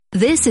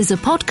This is a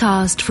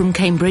podcast from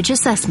Cambridge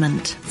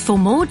Assessment. For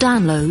more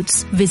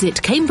downloads, visit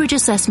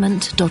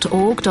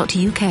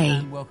cambridgeassessment.org.uk.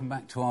 And welcome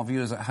back to our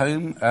viewers at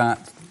home.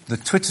 The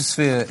Twitter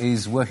sphere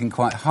is working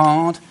quite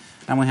hard,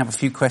 and we have a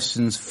few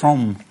questions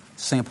from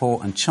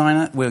Singapore and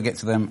China. We'll get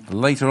to them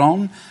later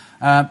on.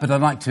 But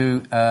I'd like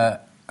to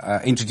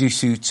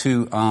introduce you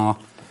to our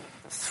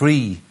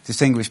three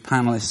distinguished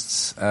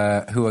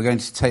panellists who are going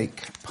to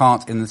take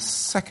part in the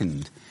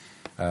second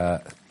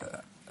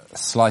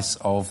slice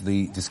of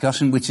the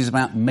discussion, which is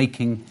about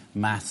making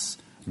maths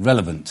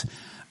relevant.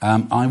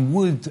 I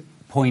would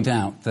point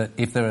out that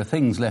if there are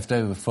things left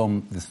over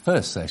from the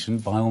first session,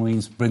 by all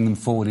means bring them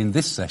forward in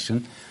this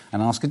session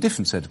and ask a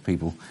different set of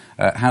people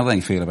how they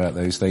feel about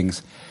those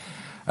things.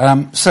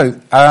 A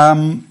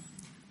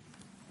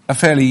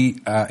fairly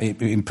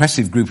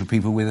impressive group of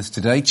people with us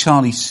today.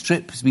 Charlie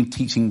Stripp has been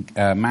teaching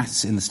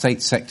maths in the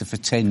state sector for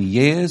 10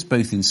 years,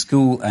 both in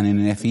school and in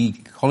an FE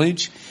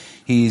college.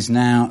 He is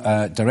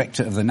now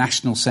Director of the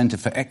National Centre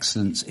for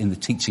Excellence in the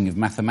Teaching of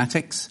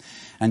Mathematics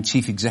and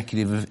Chief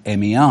Executive of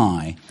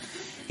MEI.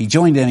 He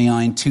joined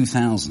MEI in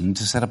 2000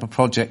 to set up a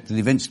project that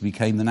eventually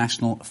became the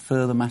National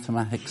Further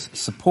Mathematics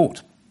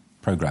Support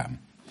Programme.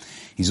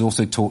 He's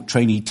also taught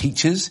trainee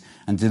teachers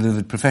and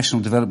delivered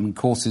professional development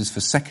courses for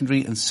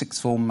secondary and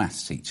sixth form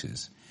maths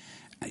teachers.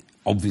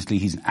 Obviously,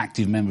 he's an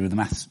active member of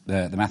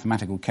the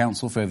Mathematical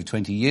Council for over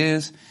 20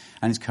 years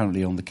and is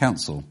currently on the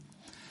council.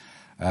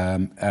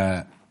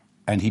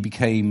 And he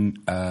became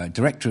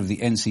director of the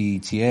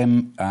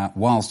NCETM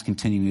whilst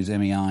continuing as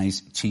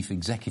MEI's chief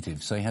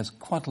executive. So he has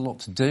quite a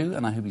lot to do,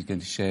 and I hope he's going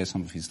to share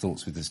some of his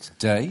thoughts with us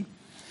today.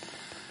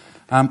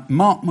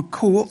 Mark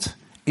McCourt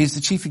is the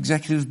chief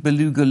executive of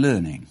Beluga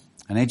Learning,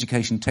 an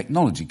education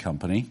technology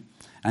company,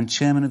 and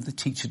chairman of the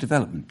Teacher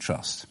Development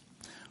Trust.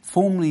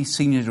 Formerly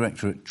senior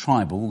director at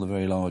Tribal, the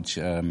very large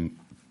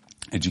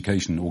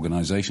education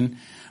organisation,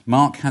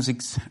 Mark has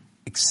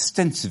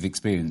extensive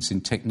experience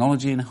in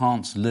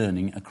technology-enhanced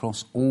learning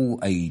across all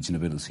age and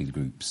ability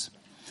groups.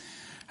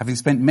 Having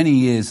spent many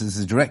years as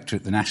the director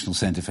at the National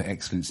Centre for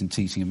Excellence in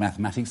Teaching of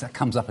Mathematics, that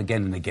comes up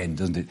again and again,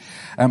 doesn't it?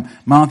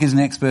 Mark is an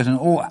expert in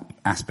all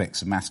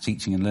aspects of maths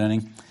teaching and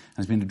learning and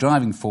has been a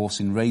driving force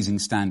in raising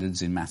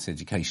standards in maths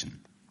education.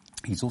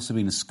 He's also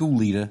been a school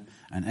leader,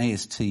 an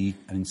AST, an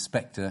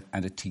inspector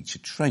and a teacher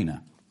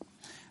trainer.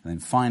 And then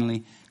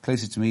finally,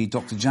 closer to me,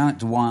 Dr. Janet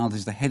de Wilde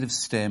is the head of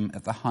STEM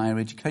at the Higher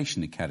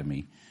Education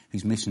Academy,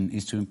 whose mission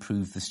is to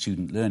improve the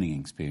student learning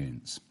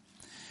experience.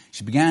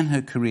 She began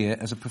her career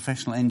as a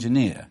professional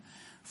engineer,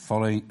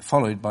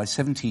 followed by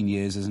 17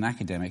 years as an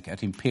academic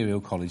at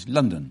Imperial College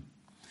London.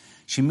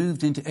 She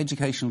moved into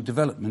educational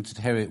development at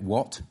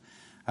Heriot-Watt,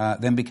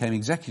 then became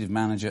executive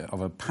manager of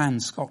a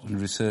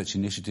Pan-Scotland research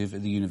initiative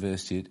at the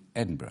University of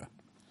Edinburgh.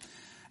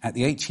 At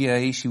the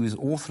HEA, she was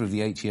author of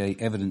the HEA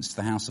Evidence to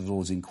the House of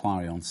Lords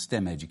Inquiry on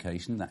STEM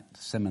Education, that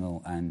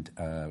seminal and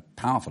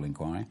powerful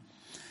inquiry.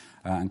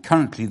 And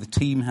currently the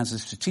team has a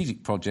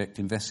strategic project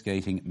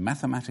investigating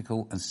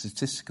mathematical and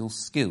statistical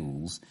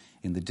skills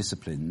in the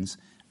disciplines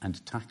and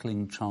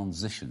tackling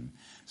transition.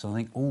 So I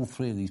think all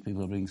three of these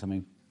people are bringing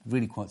something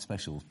really quite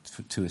special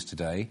to us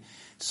today.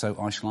 So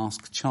I shall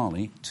ask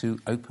Charlie to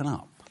open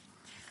up.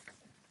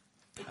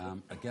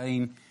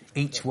 Again,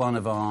 each one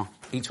of our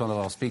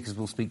speakers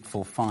will speak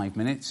for 5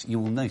 minutes. You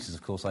will notice,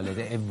 of course, I let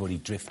everybody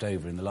drift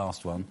over in the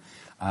last one.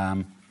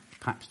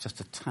 Perhaps just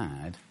a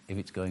tad, if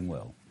it's going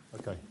well.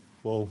 Okay.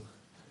 Well,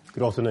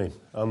 good afternoon.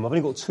 I've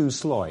only got 2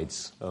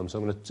 slides, so I'm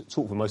going to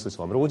talk for most of the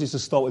time. But I wanted to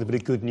start with a bit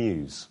of good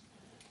news.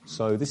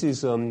 So this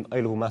is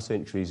A-level maths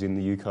entries in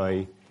the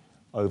UK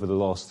over the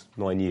last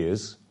 9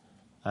 years,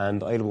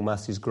 and A-level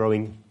maths is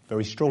growing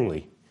very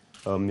strongly.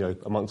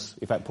 Amongst,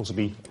 in fact,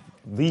 possibly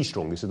the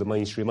strongest of the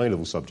mainstream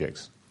A-level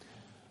subjects.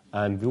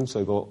 And we've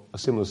also got a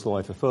similar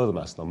slide for further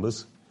maths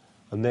numbers,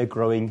 and they're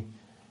growing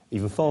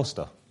even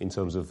faster in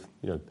terms of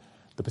the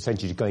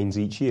percentage gains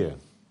each year.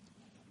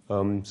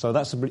 So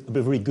that's a bit of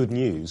very good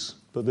news.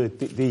 But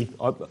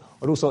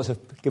I'd also like to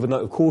give a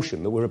note of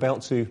caution that we're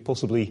about to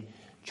possibly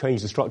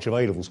change the structure of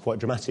A-levels quite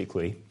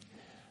dramatically,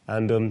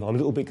 and I'm a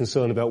little bit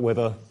concerned about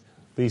whether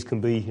these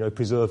can be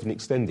preserved and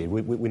extended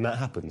when that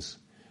happens.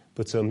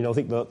 But I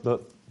think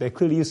that there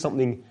clearly is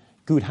something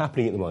good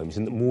happening at the moment,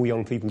 and that more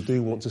young people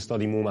do want to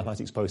study more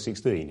mathematics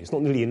post-16. It's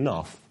not nearly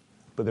enough,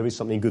 but there is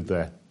something good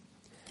there.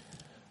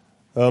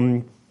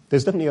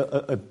 There's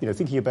definitely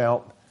thinking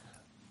about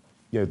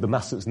the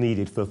maths that's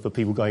needed for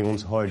people going on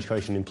to higher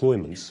education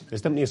employments.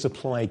 There's definitely a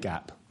supply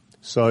gap.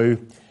 So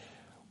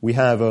we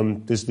have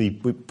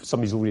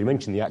somebody's already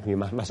mentioned the Academy of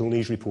Mathematical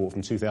Needs report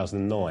from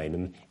 2009,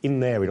 and in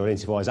there it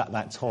identifies at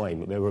that time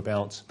that there were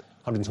about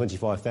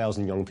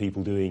 125,000 young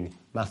people doing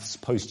maths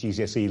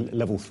post-GCSE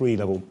level 3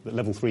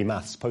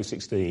 maths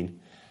post-16,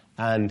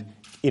 and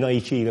in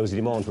HE there was a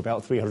demand for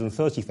about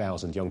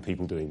 330,000 young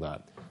people doing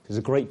that. There's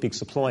a great big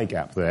supply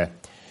gap there.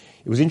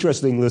 It was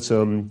interesting that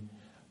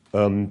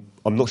I'm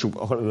not sure, I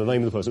can't remember the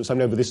name of the person, but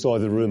somebody over this side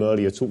of the room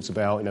earlier talked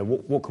about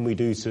what can we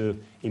do to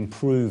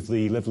improve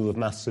the level of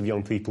maths of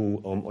young people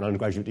on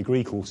undergraduate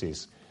degree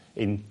courses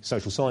in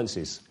social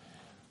sciences.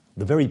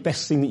 the very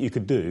best thing that you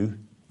could do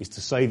is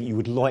to say that you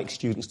would like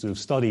students to have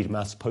studied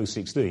maths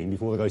post-16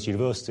 before they go to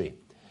university.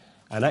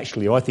 And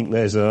actually, I think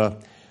there's a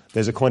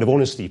kind of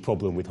honesty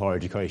problem with higher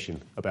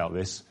education about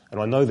this. And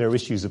I know there are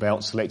issues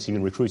about selecting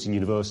and recruiting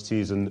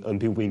universities and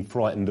people being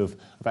frightened of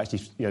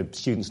actually,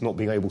 students not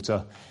being able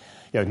to,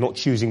 not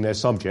choosing their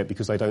subject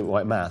because they don't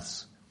like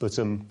maths. But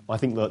I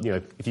think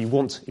that, if you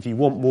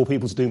want more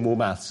people to do more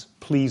maths,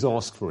 please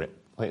ask for it.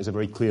 I think it's a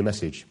very clear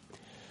message.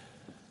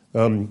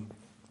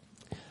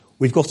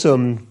 We've got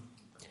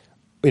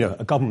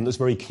a government that's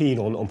very keen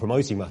on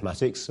promoting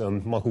mathematics.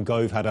 Michael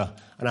Gove had an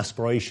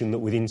aspiration that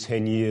within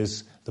 10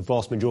 years, the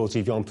vast majority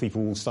of young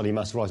people will study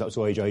maths right up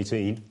to age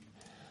 18.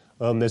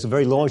 There's a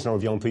very large number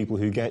of young people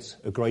who get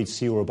a grade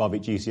C or above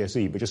at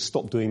GCSE, but just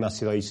stop doing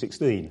maths at age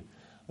 16.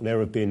 And there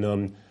have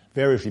been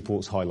various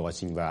reports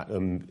highlighting that.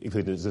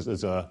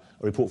 There's a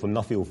report from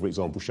Nuffield, for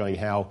example, showing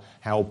how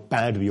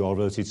bad we are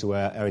relative to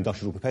our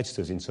industrial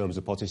competitors in terms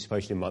of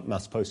participation in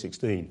maths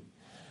post-16.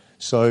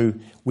 So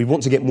we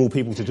want to get more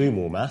people to do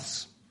more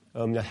maths.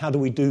 How do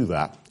we do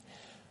that?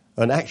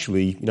 And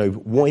actually,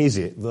 why is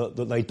it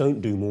that they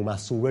don't do more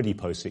maths already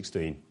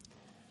post-16?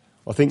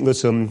 I think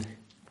that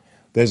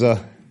there's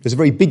a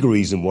very big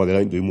reason why they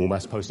don't do more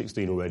maths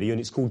post-16 already, and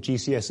it's called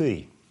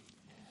GCSE.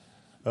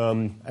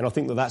 And I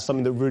think that's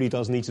something that really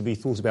does need to be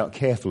thought about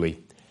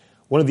carefully.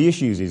 One of the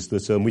issues is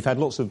that we've had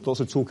lots of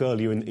talk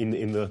earlier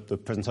in the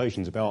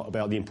presentations about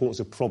the importance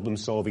of problem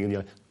solving,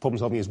 and problem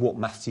solving is what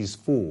maths is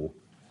for.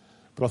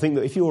 But I think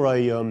that if you're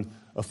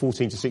a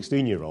 14 to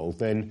 16-year-old,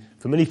 then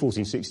for many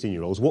 14 to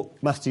 16-year-olds,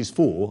 what maths is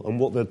for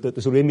and what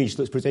the sort of image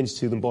that's presented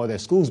to them by their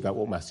schools about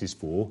what maths is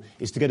for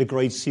is to get a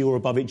grade C or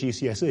above at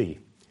GCSE.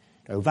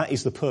 That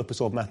is the purpose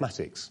of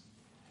mathematics.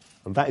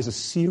 And that is a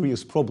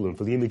serious problem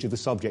for the image of the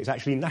subject,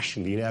 actually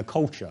nationally in our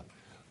culture.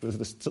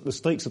 The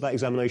stakes of that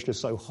examination are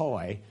so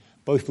high,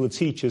 both for the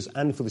teachers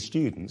and for the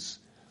students,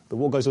 that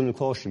what goes on in the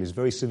classroom is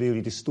very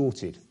severely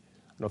distorted.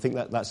 And I think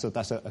that's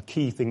a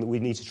key thing that we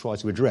need to try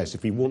to address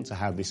if we want to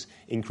have this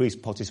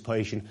increased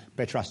participation,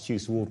 better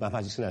attitudes toward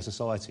mathematics in our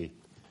society.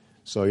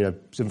 So,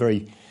 some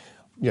very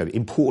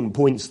important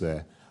points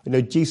there.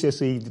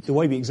 GCSE, the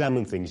way we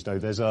examine things,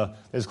 there's a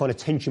kind of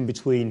tension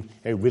between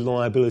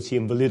reliability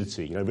and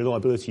validity.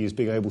 Reliability is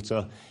being able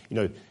to,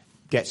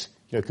 get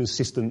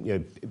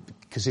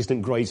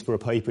consistent grades for a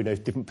paper.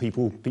 Different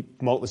people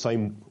mark the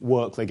same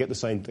work, they get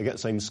the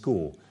same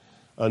score.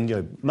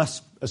 And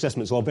maths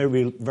assessments are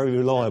very, very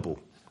reliable.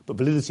 But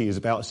validity is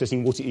about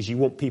assessing what it is you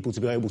want people to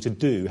be able to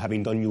do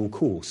having done your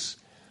course.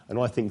 And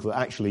I think that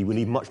actually we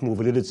need much more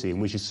validity,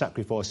 and we should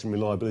sacrifice some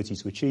reliability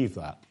to achieve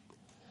that.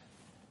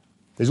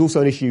 There's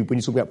also an issue when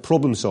you talk about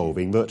problem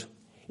solving that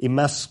in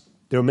maths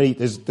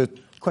the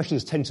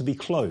questions tend to be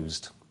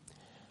closed.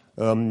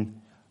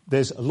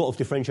 There's a lot of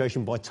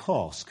differentiation by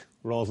task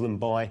rather than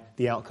by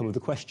the outcome of the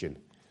question.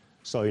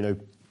 So,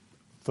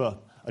 for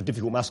a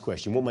difficult maths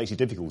question, what makes it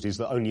difficult is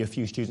that only a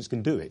few students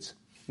can do it.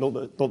 Not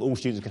that all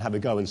students can have a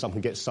go and some can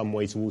get some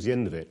way towards the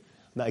end of it.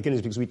 And that, again,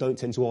 is because we don't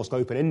tend to ask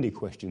open-ended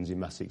questions in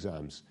maths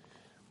exams.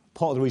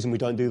 Part of the reason we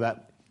don't do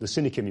that, the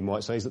cynic in me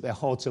might say, is that they're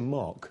hard to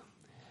mark.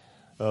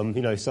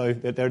 So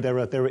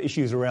there are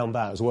issues around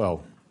that as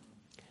well.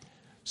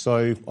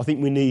 So I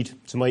think we need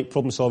to make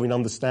problem-solving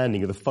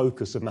understanding of the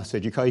focus of maths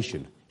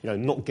education,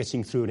 not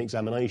getting through an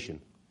examination.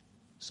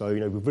 So,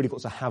 we've really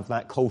got to have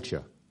that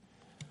culture.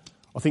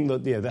 I think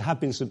that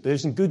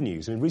there's some good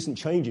news. Recent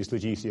changes to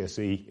the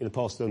GCSE in the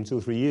past 2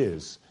 or 3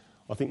 years.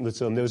 I think that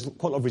there was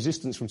quite a lot of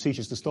resistance from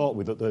teachers to start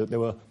with, that there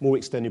were more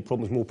extended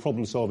problems, more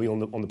problem solving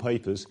on the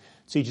papers.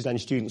 Teachers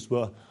and students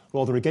were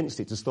rather against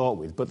it to start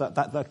with, but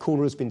that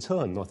corner has been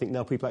turned. I think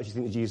now people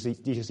actually think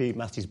the GCSE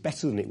maths is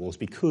better than it was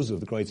because of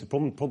the grades of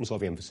problem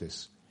solving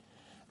emphasis.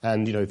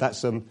 And,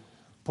 that's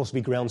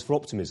possibly grounds for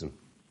optimism.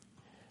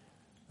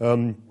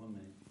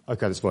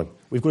 OK, that's fine.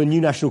 We've got a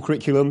new national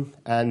curriculum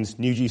and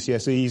new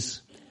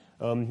GCSEs.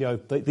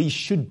 These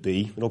should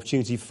be an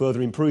opportunity for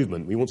further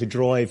improvement. We want to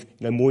drive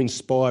more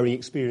inspiring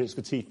experience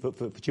for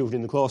children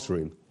in the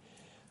classroom.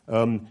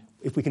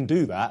 If we can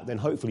do that, then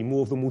hopefully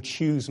more of them will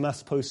choose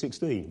maths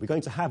post-16. We're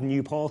going to have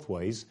new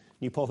pathways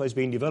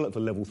being developed for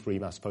level 3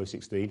 maths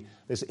post-16.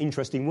 There's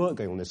interesting work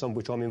going on there, some of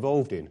which I'm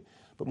involved in.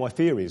 But my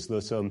fear is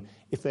that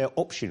if they're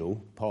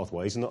optional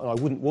pathways, and I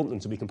wouldn't want them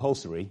to be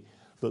compulsory,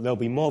 that there'll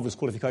be marvellous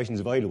qualifications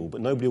available, but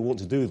nobody will want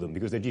to do them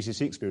because their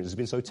GCSE experience has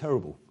been so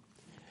terrible.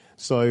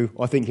 So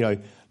I think,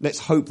 let's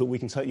hope that we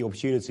can take the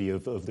opportunity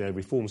of the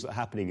reforms that are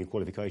happening in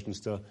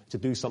qualifications to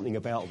do something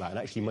about that and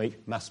actually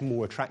make maths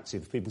more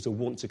attractive for people to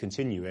want to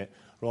continue it,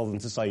 rather than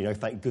to say,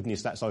 thank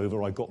goodness that's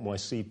over, I got my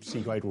C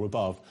grade or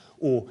above.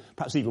 Or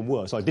perhaps even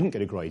worse, I didn't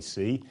get a grade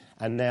C,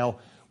 and now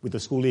with the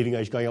school leaving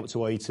age going up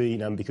to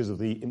 18 and because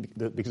of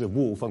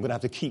Wolf, I'm going to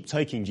have to keep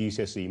taking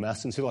GCSE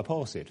maths until I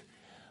pass it.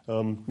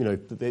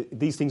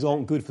 These things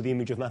aren't good for the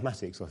image of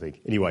mathematics, I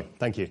think. Anyway,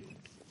 thank you.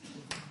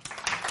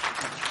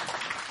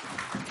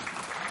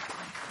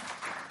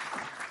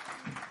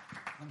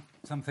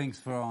 Some things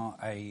for our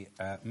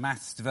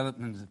maths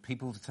development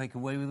people to take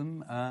away with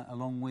them,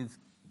 along with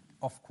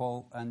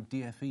Ofqual and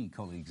DFE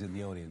colleagues in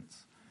the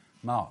audience.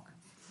 Mark.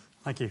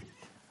 Thank you.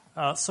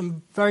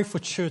 Some very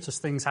fortuitous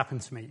things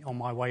happened to me on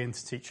my way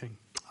into teaching.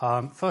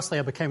 Firstly,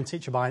 I became a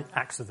teacher by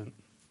accident.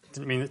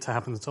 Didn't mean it to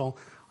happen at all.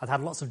 I'd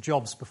had lots of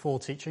jobs before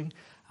teaching,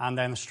 and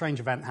then a strange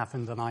event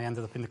happened and I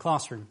ended up in the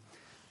classroom.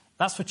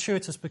 That's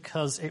fortuitous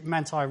because it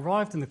meant I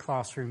arrived in the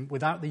classroom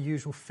without the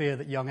usual fear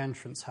that young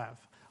entrants have.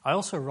 I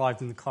also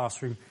arrived in the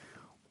classroom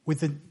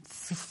with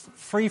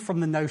free from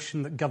the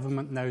notion that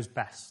government knows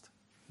best,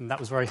 and that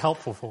was very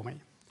helpful for me.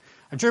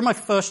 And during my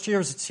first year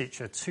as a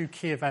teacher, two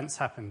key events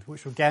happened,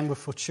 which again were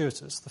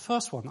fortuitous. The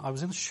first one, I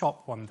was in a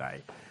shop one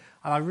day,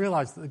 and I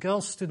realised that the girl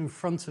stood in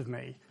front of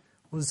me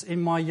was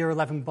in my Year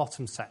 11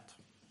 bottom set.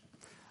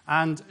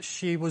 And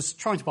she was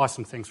trying to buy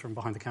some things from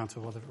behind the counter,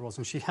 or whatever it was,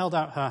 and she held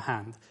out her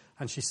hand,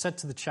 and she said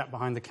to the chap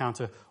behind the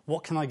counter,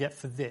 "What can I get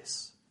for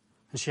this?"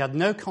 And she had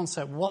no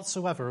concept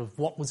whatsoever of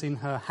what was in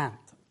her hand.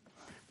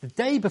 The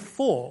day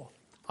before,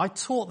 I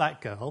taught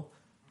that girl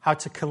how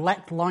to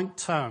collect like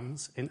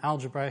terms in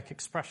algebraic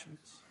expressions.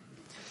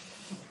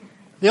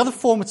 The other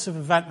formative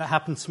event that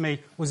happened to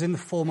me was in the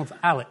form of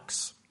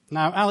Alex.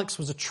 Now, Alex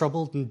was a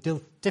troubled and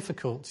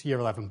difficult Year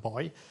 11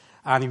 boy,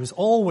 and he was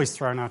always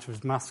thrown out of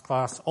his maths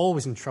class,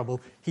 always in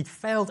trouble. He'd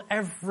failed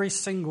every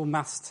single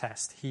maths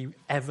test he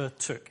ever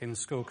took in his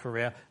school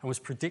career and was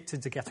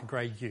predicted to get a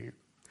grade U.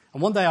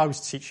 And one day I was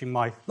teaching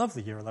my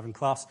lovely Year 11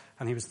 class,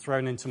 and he was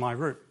thrown into my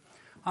room.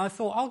 And I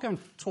thought, I'll go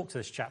and talk to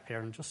this chap here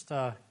and just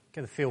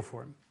get a feel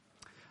for him.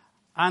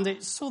 And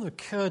it sort of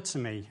occurred to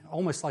me,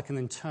 almost like an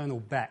internal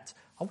bet,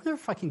 I wonder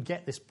if I can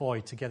get this boy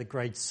to get a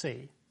grade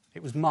C.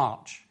 It was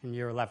March in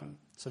Year 11,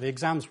 so the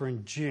exams were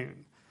in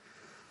June.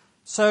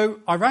 So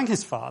I rang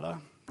his father.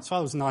 His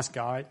father was a nice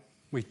guy.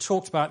 We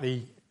talked about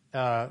the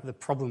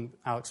problem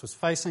Alex was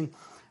facing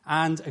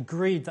and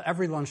agreed that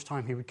every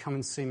lunchtime he would come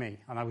and see me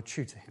and I would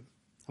tutor him.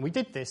 And we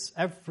did this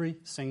every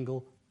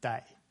single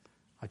day.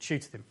 I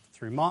tutored him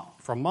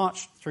from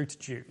March through to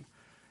June,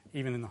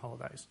 even in the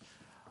holidays.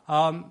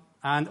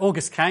 And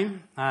August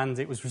came, and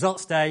it was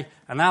results day,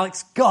 and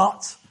Alex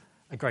got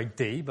a grade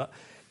D, but,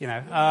 you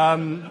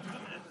know,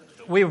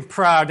 we were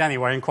proud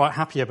anyway and quite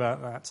happy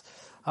about that.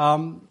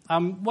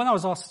 When I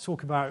was asked to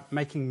talk about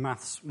making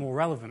maths more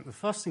relevant, the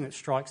first thing that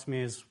strikes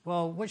me is,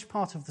 well, which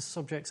part of the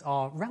subjects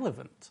are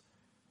relevant?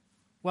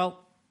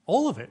 Well,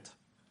 all of it.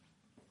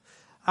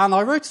 And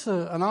I wrote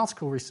an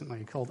article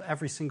recently called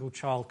Every Single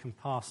Child Can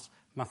Pass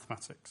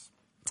Mathematics.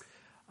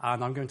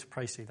 And I'm going to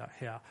précis that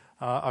here.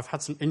 I've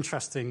had some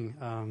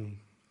interesting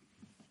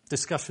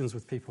discussions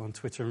with people on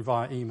Twitter and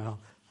via email.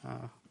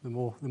 The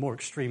more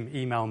extreme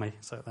email me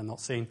so that they're not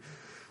seen.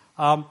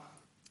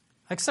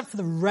 Except for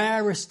the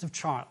rarest of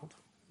child,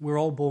 we're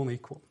all born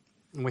equal,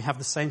 and we have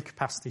the same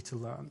capacity to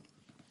learn.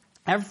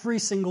 Every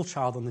single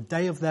child on the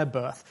day of their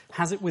birth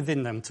has it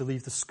within them to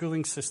leave the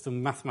schooling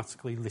system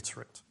mathematically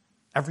literate.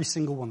 Every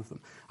single one of them.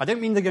 I don't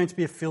mean they're going to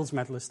be a Fields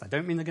medalist. I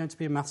don't mean they're going to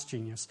be a maths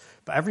genius.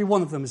 But every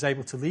one of them is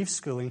able to leave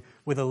schooling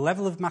with a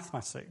level of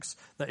mathematics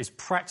that is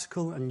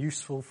practical and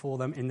useful for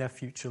them in their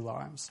future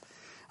lives.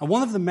 And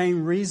one of the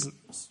main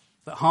reasons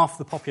that half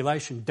the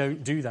population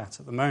don't do that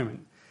at the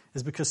moment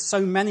is because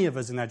so many of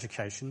us in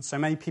education, so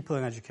many people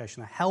in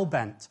education are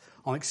hell-bent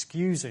on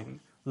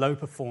excusing low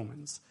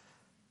performance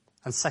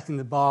and setting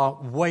the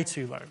bar way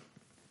too low.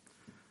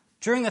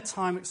 During their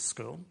time at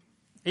school,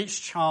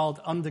 each child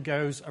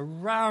undergoes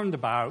around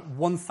about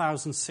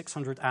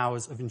 1,600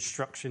 hours of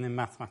instruction in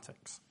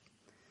mathematics.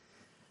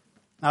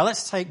 Now,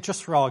 let's take,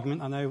 just for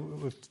argument, I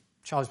know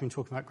Charlie's been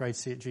talking about grade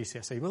C at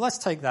GCSE, but let's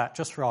take that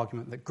just for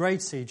argument, that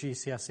grade C,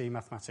 GCSE,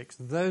 mathematics,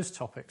 those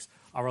topics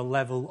are a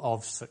level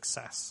of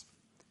success.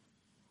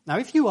 Now,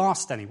 if you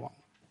asked anyone,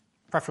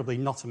 preferably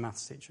not a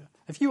maths teacher,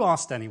 if you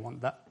asked anyone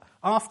that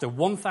after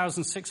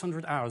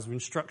 1,600 hours of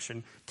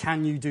instruction,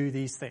 can you do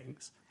these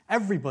things?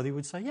 Everybody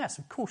would say, yes,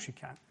 of course you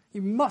can.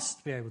 You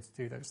must be able to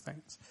do those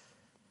things.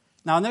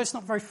 Now, I know it's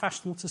not very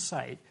fashionable to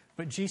say,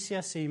 but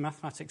GCSE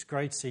mathematics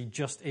grade C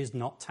just is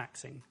not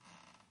taxing.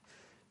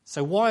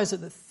 So why is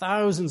it that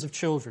thousands of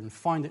children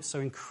find it so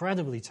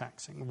incredibly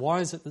taxing?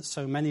 Why is it that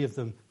so many of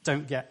them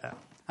don't get there?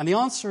 And the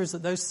answer is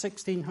that those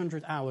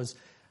 1,600 hours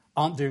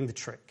aren't doing the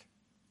trick.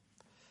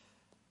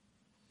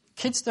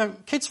 Kids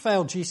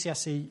fail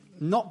GCSE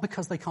not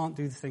because they can't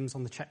do the things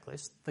on the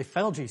checklist. They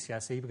fail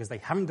GCSE because they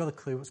haven't got a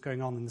clue what's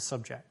going on in the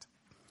subject.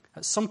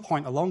 At some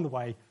point along the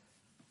way,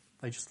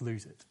 they just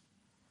lose it.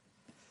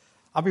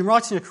 I've been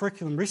writing a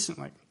curriculum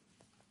recently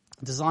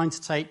designed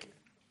to take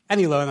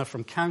any learner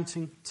from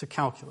counting to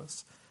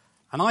calculus.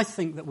 And I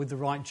think that with the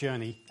right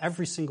journey,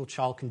 every single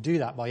child can do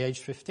that by age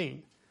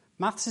 15.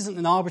 Maths isn't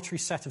an arbitrary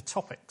set of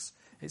topics.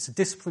 It's a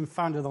discipline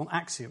founded on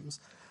axioms.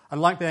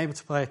 And like being able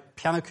to play a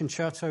piano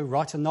concerto,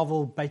 write a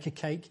novel, bake a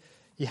cake,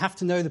 you have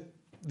to know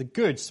the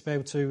goods to be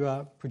able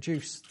to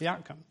produce the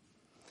outcome.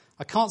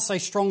 I can't say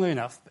strongly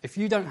enough, but if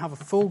you don't have a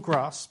full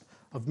grasp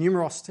of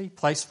numerosity,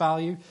 place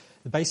value,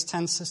 the base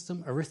 10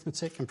 system,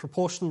 arithmetic, and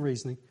proportional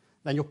reasoning,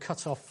 then you're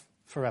cut off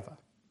forever.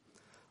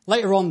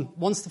 Later on,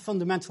 once the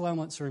fundamental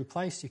elements are in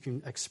place, you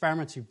can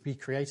experiment, you can be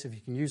creative, you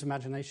can use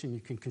imagination,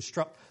 you can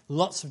construct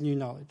lots of new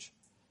knowledge.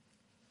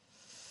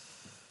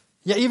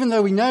 Yet even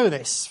though we know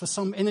this, for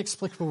some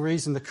inexplicable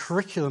reason, the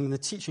curriculum and the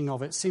teaching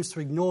of it seems to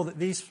ignore that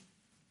these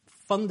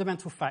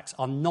fundamental facts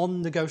are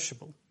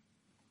non-negotiable.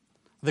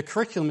 The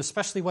curriculum,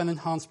 especially when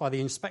enhanced by the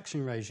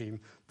inspection regime,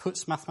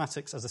 puts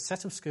mathematics as a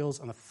set of skills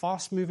on a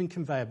fast-moving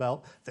conveyor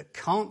belt that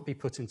can't be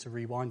put into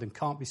rewind and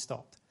can't be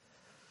stopped.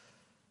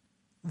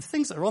 The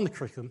things that are on the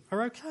curriculum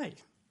are okay,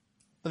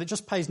 but it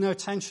just pays no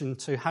attention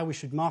to how we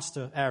should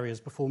master areas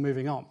before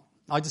moving on.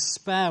 I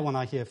despair when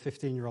I hear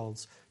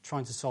 15-year-olds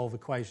trying to solve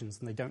equations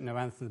and they don't know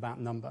anything about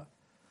number.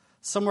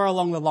 Somewhere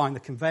along the line, the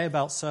conveyor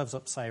belt serves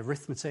up, say,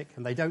 arithmetic,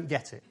 and they don't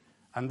get it,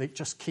 and it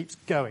just keeps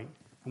going.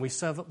 And we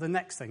serve up the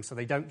next thing, so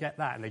they don't get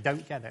that, and they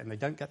don't get it, and they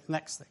don't get the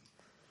next thing.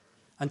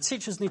 And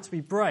teachers need to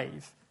be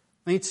brave.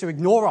 They need to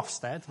ignore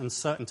Ofsted and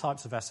certain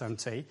types of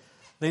SMT.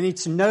 They need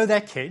to know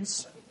their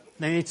kids.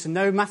 They need to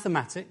know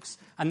mathematics,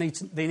 and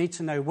they need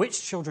to know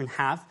which children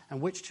have and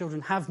which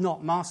children have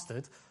not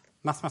mastered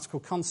mathematical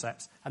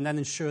concepts, and then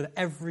ensure that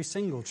every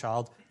single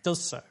child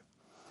does so.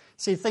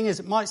 See, the thing is,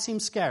 it might seem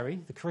scary.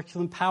 The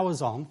curriculum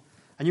powers on,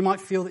 and you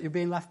might feel that you're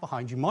being left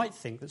behind. You might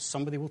think that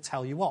somebody will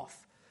tell you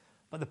off.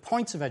 But the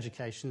point of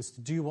education is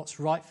to do what's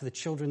right for the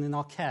children in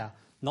our care,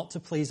 not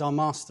to please our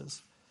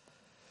masters.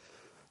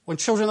 When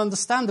children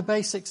understand the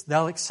basics,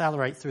 they'll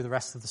accelerate through the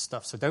rest of the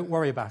stuff, so don't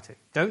worry about it.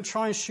 Don't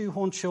try and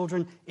shoehorn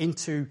children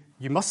into,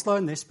 you must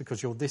learn this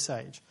because you're this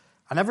age.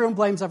 And everyone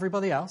blames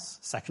everybody else.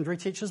 Secondary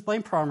teachers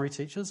blame primary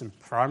teachers, and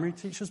primary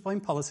teachers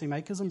blame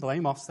policymakers and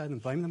blame Ofsted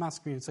and blame the maths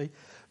community.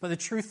 But the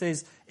truth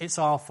is, it's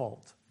our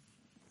fault.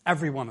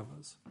 Every one of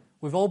us.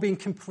 We've all been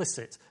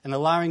complicit in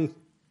allowing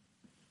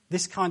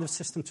this kind of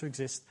system to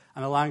exist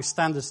and allowing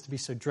standards to be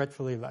so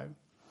dreadfully low.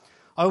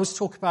 I always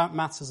talk about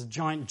maths as a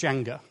giant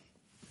Jenga.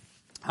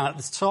 At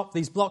the top,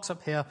 these blocks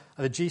up here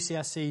are the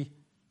GCSE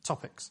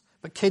topics.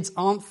 But kids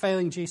aren't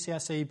failing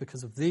GCSE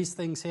because of these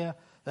things here.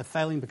 They're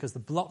failing because the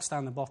blocks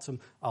down the bottom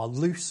are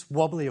loose,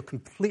 wobbly, or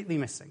completely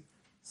missing.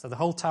 So the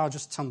whole tower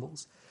just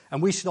tumbles.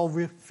 And we should all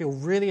feel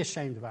really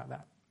ashamed about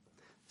that.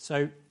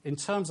 So in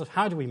terms of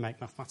how do we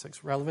make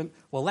mathematics relevant,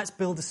 well, let's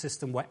build a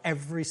system where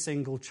every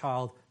single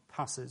child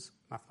passes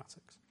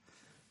mathematics.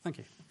 Thank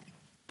you.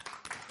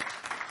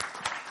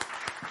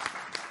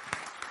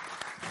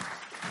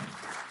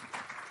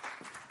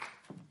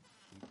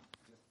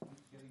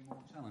 Getting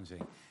more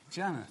challenging.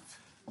 Janet.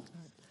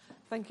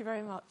 Thank you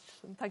very much,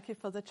 and thank you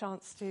for the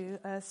chance to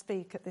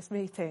speak at this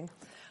meeting.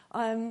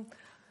 From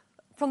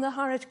the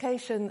Higher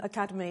Education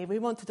Academy, we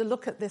wanted to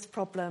look at this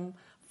problem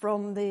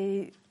from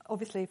the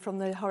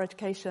higher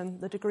education,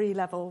 the degree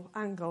level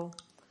angle.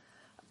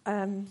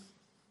 Let's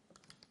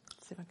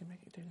see if I can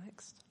make it do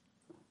next.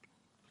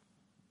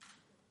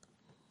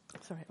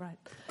 Sorry, right.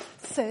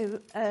 So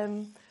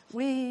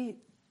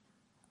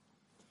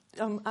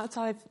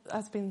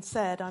as been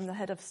said, I'm the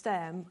head of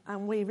STEM,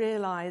 and we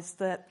realised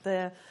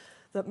that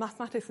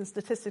mathematics and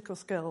statistical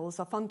skills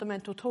are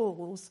fundamental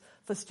tools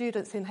for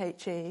students in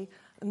HE,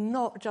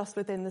 not just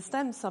within the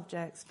STEM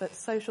subjects, but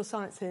social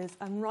sciences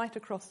and right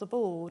across the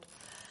board.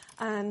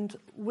 And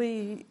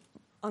we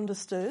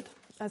understood,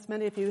 as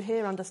many of you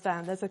here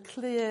understand, there's a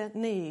clear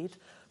need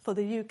for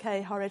the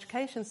UK higher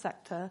education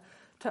sector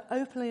to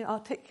openly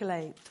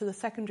articulate to the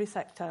secondary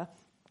sector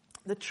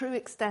the true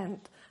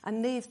extent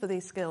and needs for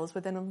these skills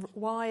within a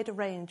wide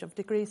range of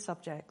degree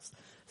subjects.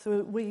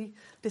 So we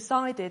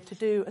decided to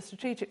do a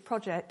strategic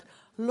project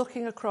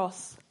looking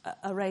across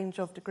a range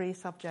of degree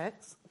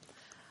subjects.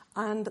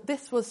 And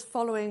this was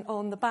following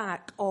on the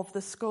back of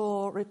the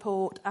SCORE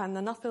report and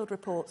the Nuffield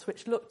reports,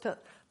 which looked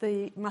at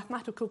the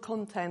mathematical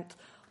content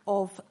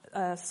of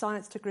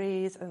science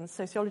degrees and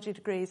sociology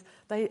degrees.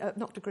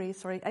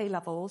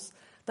 A-levels.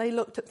 They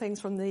looked at things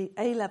from the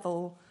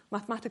A-level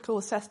mathematical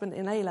assessment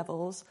in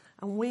A-levels,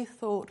 and we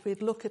thought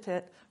we'd look at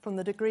it from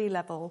the degree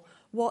level.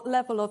 What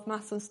level of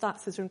maths and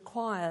stats is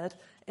required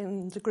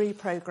in degree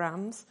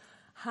programmes?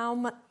 How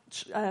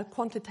much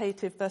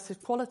quantitative versus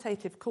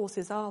qualitative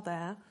courses are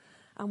there?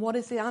 And what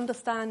is the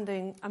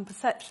understanding and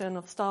perception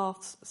of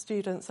staff,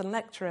 students and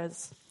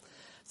lecturers?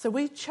 So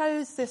we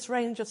chose this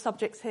range of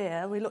subjects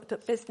here. We looked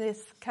at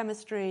business,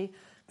 chemistry,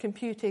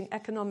 computing,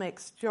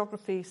 economics,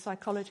 geography,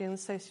 psychology and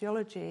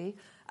sociology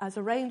as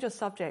a range of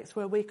subjects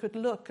where we could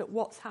look at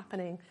what's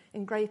happening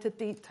in greater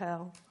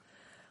detail.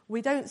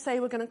 We don't say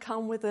we're going to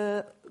come with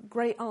a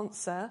great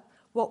answer.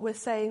 What we're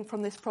saying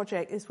from this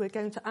project is we're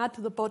going to add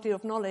to the body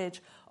of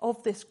knowledge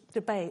of this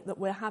debate that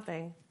we're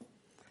having.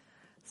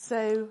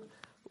 So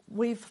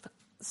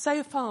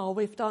far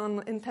we've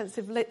done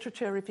intensive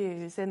literature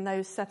reviews in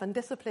those 7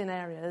 discipline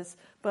areas,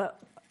 but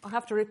I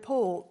have to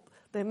report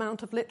the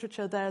amount of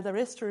literature there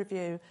is to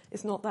review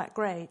is not that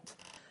great.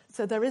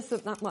 So there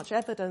isn't that much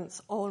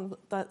evidence on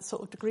that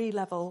sort of degree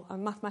level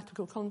and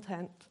mathematical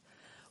content.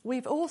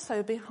 We've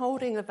also been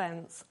holding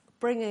events,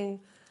 bringing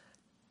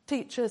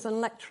teachers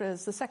and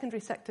lecturers, the secondary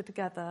sector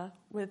together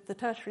with the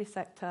tertiary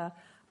sector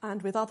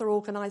and with other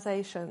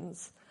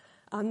organisations.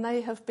 And they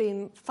have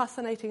been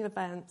fascinating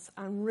events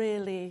and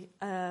really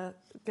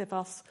given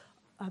us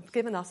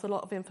a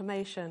lot of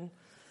information.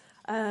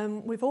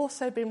 We've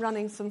also been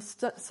running some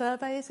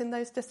surveys in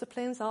those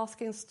disciplines,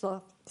 asking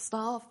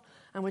staff,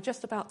 and we're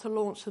just about to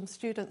launch some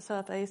student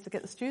surveys to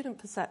get the student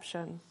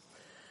perception.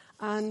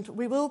 And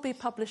we will be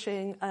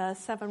publishing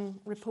 7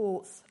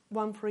 reports,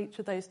 one for each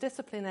of those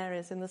discipline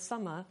areas in the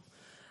summer,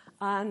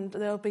 and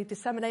there will be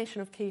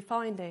dissemination of key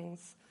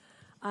findings.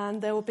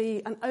 And there will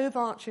be an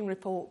overarching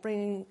report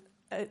bringing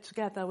it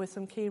together with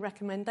some key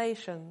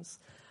recommendations.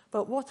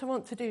 But what I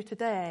want to do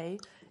today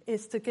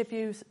is to give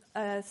you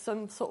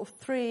some sort of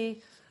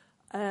 3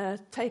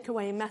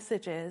 takeaway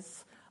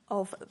messages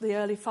of the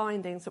early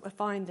findings that we're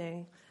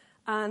finding.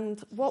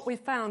 And what we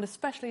found,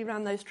 especially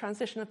around those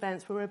transition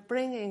events where we're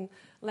bringing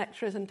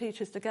lecturers and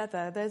teachers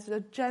together, there's a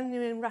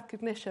genuine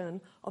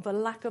recognition of a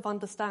lack of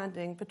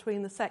understanding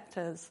between the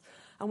sectors.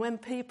 And when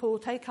people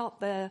take up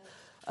their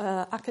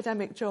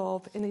academic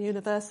job in a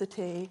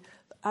university,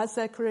 as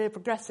their career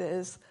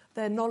progresses,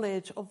 their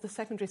knowledge of the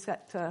secondary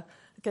sector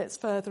gets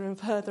further and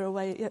further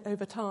away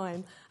over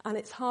time, and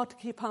it's hard to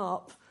keep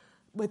up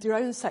with your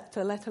own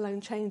sector, let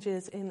alone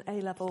changes in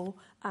A-level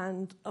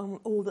and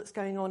all that's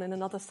going on in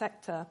another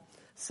sector.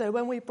 So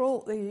when we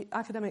brought the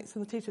academics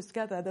and the teachers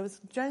together, there was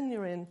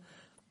genuine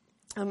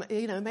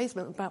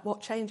amazement about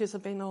what changes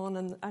have been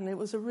on, and it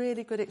was a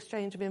really good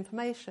exchange of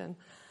information.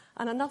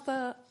 And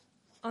another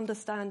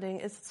understanding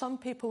is some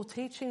people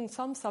teaching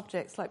some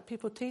subjects, like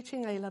people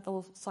teaching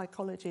A-level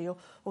psychology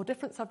or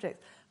different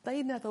subjects,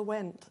 they never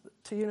went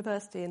to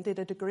university and did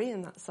a degree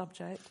in that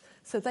subject,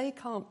 so they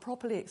can't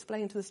properly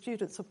explain to the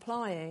students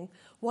applying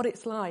what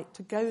it's like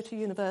to go to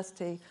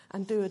university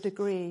and do a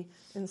degree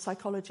in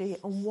psychology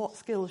and what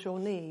skills you'll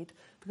need,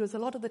 because a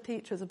lot of the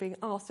teachers are being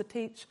asked to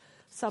teach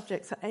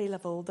subjects at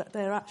A-level that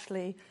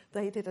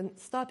they didn't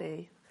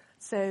study,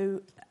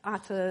 so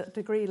at a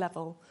degree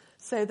level.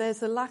 So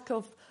there's a lack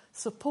of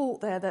support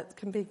there that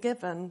can be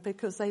given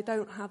because they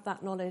don't have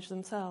that knowledge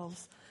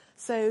themselves.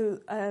 So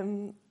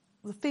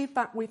the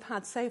feedback we've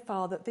had so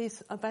far that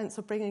these events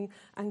are bringing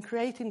and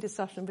creating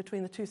discussion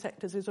between the two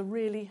sectors is a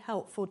really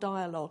helpful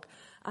dialogue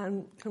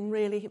and can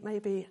really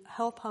maybe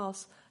help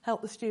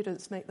the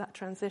students make that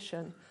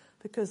transition,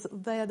 because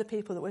they're the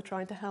people that we're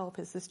trying to help,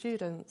 is the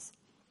students.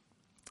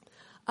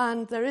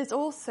 And there is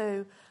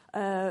also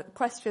a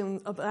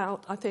question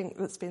about, I think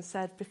that's been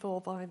said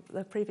before by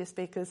the previous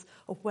speakers,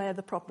 of where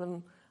the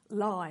problem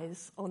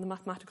lies on the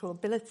mathematical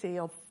ability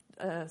of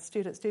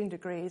students doing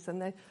degrees,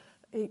 and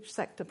each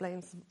sector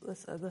blames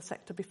the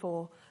sector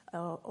before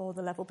or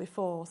the level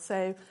before.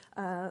 So,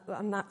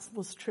 and that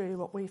was true,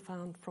 what we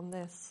found from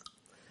this.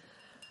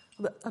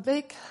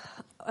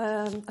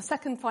 A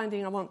second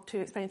finding I want to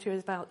explain to you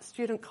is about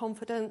student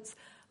confidence.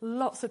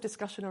 Lots of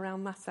discussion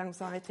around maths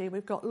anxiety.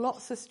 We've got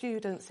lots of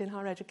students in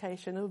higher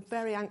education who are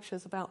very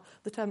anxious about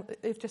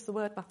just the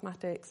word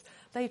mathematics.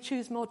 They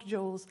choose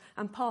modules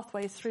and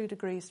pathways through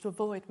degrees to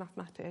avoid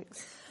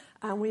mathematics.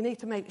 And we need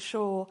to make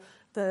sure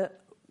that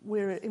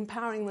we're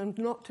empowering them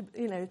not to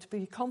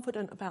be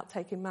confident about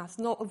taking maths,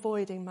 not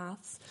avoiding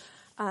maths.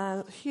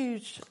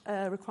 Huge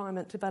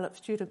requirement to develop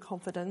student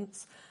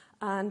confidence,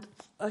 and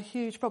a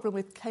huge problem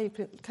with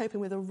coping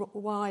with a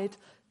wide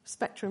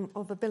spectrum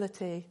of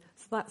ability.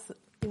 So that's,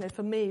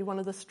 for me, one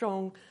of the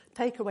strong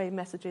takeaway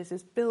messages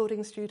is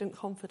building student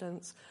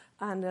confidence.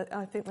 And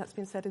I think that's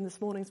been said in this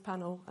morning's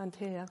panel and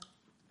here.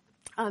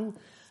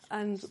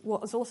 And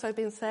what has also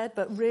been said,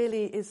 but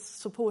really is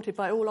supported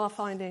by all our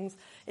findings,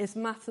 is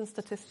maths and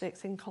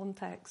statistics in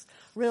context,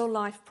 real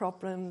life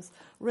problems,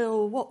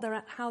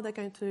 how they're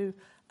going to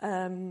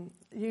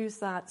use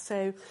that.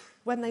 So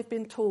when they've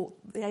been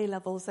taught the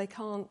A-levels, they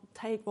can't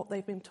take what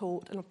they've been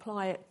taught and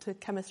apply it to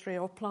chemistry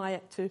or apply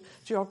it to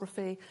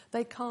geography.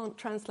 They can't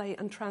translate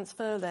and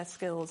transfer their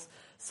skills.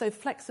 So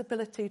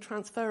flexibility,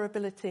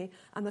 transferability,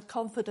 and the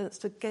confidence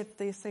to give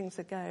these things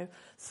a go.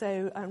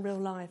 And real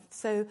life.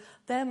 So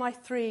they're my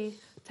 3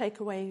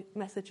 takeaway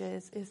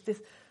messages.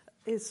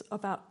 Is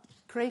about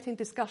creating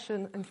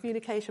discussion and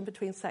communication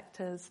between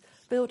sectors,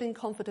 building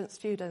confident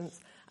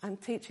students,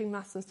 and teaching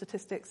maths and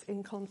statistics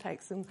in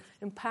context, and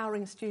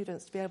empowering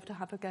students to be able to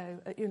have a go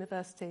at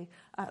university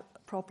at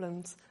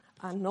problems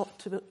and not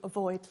to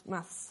avoid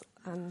maths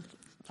and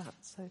that.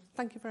 So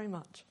thank you very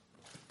much.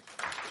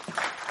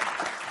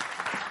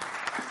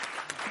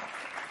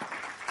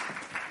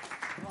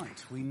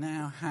 Right, we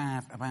now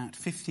have about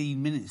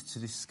 15 minutes to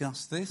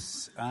discuss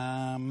this.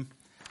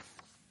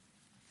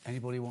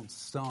 Anybody want to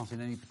start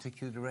in any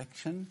particular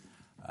direction?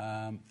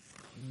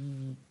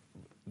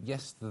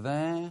 Yes, the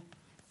there,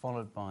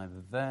 followed by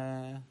the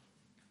there,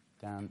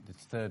 down the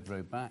 3rd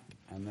row back,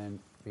 and then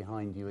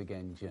behind you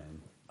again,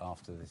 Jen,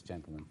 after this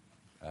gentleman,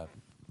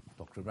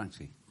 Dr.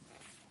 Abramsky.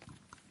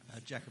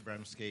 Jack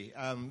Abramsky.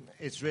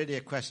 It's really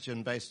a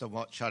question based on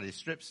what Charlie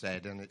Stripp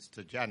said, and it's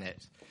to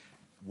Janet.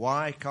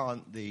 Why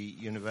can't the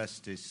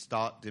universities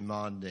start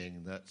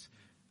demanding that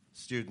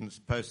students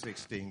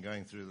post-16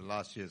 going through the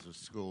last years of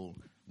school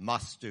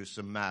must do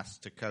some maths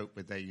to cope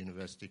with their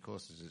university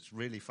courses? It's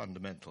really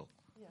fundamental.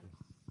 Yeah.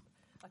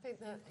 I think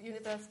that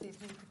universities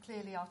need to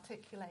clearly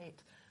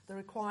articulate the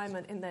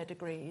requirement in their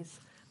degrees,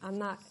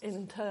 and that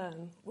in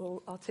turn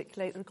will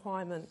articulate the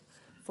requirement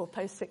for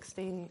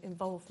post-16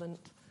 involvement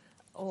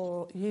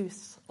or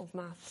use of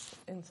maths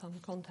in some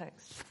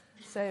context.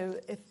 So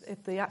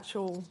if the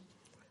actual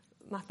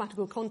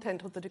mathematical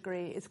content of the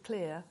degree is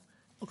clear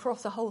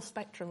across a whole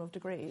spectrum of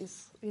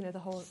degrees,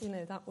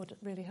 that would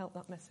really help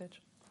that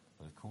message.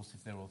 But of course,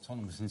 if they're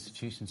autonomous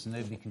institutions,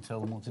 nobody can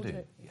tell them what to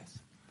do. Yes.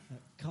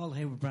 Carl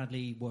Hayward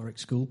Bradley, Warwick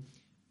School.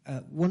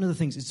 One of the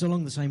things, it's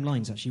along the same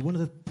lines actually, one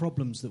of the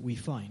problems that we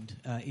find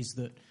is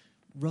that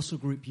Russell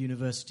Group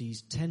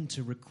universities tend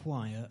to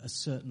require a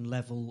certain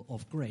level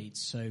of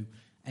grades, so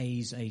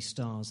A's, A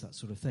stars, that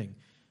sort of thing.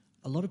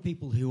 A lot of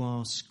people who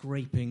are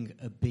scraping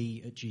a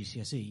B at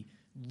GCSE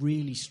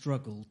really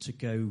struggle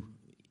to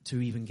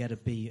even get a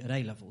B at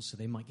A level, so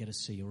they might get a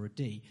C or a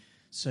D.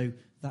 So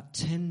that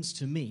tends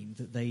to mean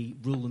that they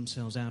rule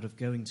themselves out of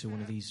going to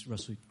one of these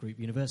Russell Group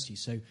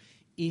universities. So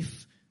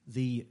if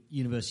the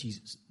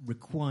universities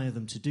require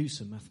them to do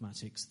some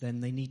mathematics, then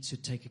they need to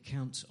take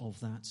account of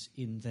that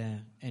in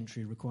their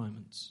entry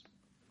requirements.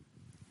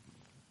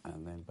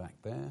 And then back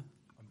there.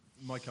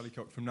 Mike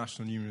Ellicott from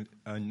National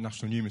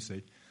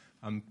Numeracy.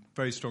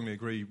 Very strongly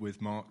agree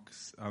with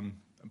Mark's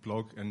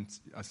blog, and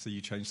I see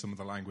you changed some of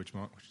the language,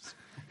 Mark, which is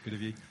good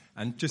of you.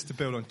 And just to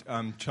build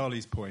on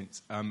Charlie's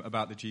point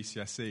about the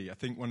GCSE, I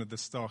think one of the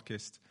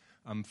starkest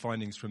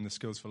findings from the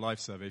Skills for Life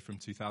survey from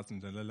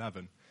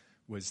 2011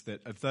 was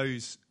that of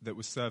those that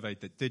were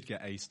surveyed that did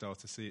get A star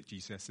to C at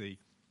GCSE,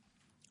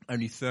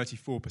 only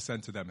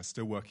 34% of them are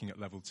still working at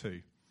level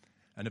 2.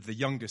 And of the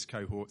youngest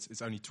cohorts,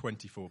 it's only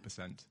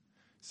 24%.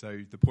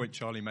 So the point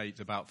Charlie made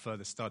about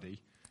further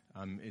study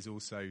is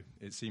also,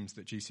 it seems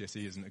that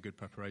GCSE isn't a good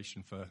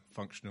preparation for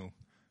functional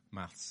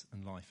maths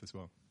and life as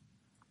well.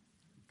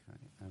 Okay,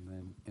 and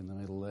then in the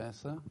middle there,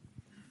 sir.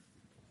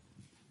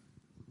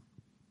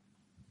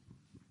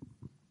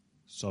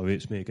 Sorry,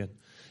 it's me again.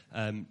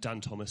 Dan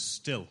Thomas,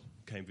 still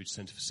Cambridge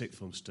Centre for Sixth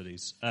Form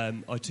Studies.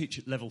 I teach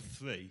at level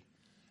 3,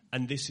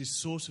 and this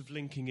is sort of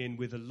linking in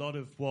with a lot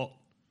of what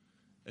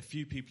a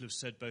few people have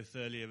said both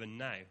earlier and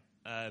now.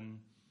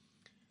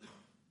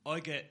 I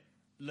get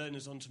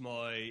learners onto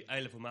my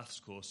A-level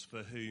maths course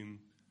for whom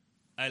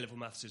A-level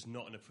maths is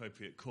not an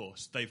appropriate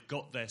course. They've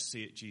got their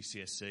C at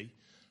GCSE,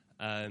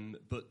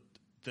 but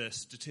the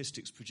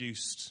statistics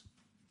produced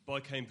by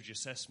Cambridge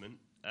Assessment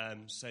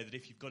say that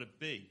if you've got a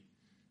B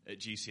at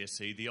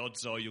GCSE, the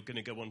odds are you're going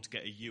to go on to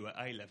get a U at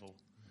A-level.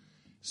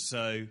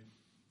 So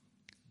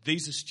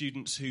these are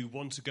students who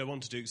want to go on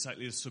to do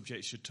exactly the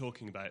subjects you're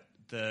talking about,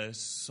 the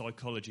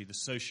psychology, the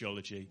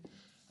sociology.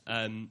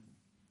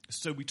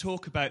 So we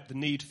talk about the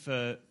need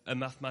for a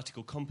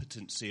mathematical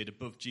competency at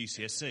above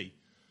GCSE.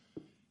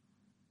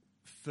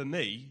 For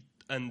me,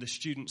 and the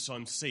students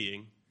I'm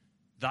seeing,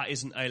 that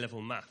isn't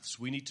A-level maths.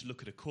 We need to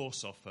look at a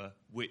course offer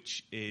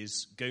which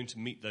is going to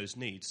meet those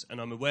needs. And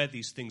I'm aware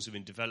these things are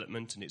in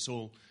development and it's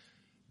all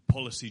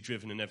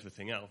policy-driven and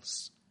everything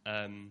else.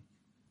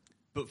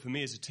 But for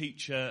me as a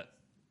teacher,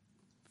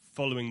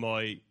 following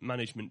my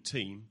management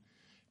team,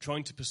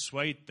 trying to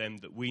persuade them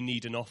that we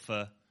need an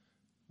offer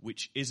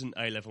which isn't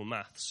A-level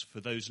maths for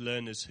those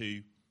learners who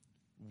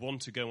want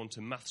to go on to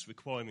maths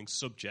requiring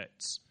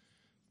subjects,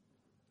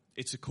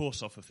 it's a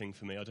course offer thing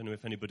for me. I don't know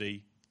if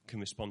anybody can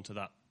respond to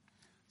that.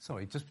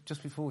 Sorry,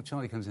 just before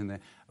Charlie comes in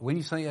there, when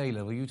you say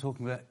A-level, are you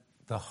talking about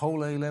the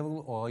whole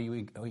A-level, or are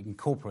you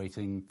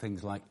incorporating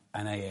things like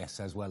an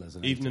AS as well as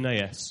an Even an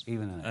AS.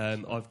 Even an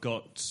AS. I've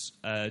got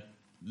a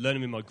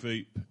learner in my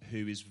group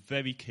who is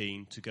very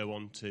keen to go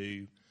on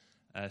to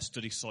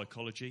study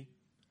psychology.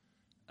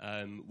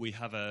 We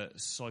have a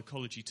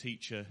psychology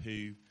teacher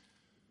who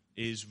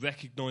is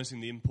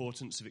recognising the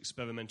importance of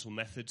experimental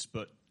methods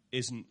but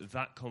isn't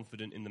that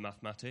confident in the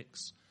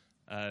mathematics.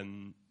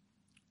 The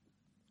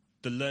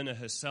learner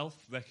herself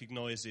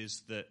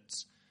recognises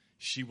that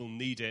she will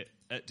need it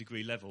at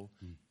degree level.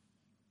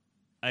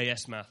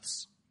 AS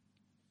Maths,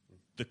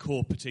 the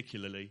core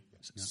particularly,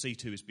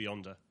 C2 is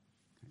beyond her.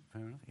 Okay,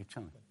 fair enough. You're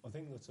Charlie. I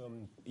think that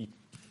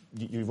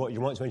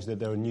you're right to mention that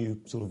there are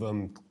new sort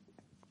of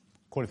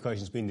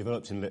qualifications being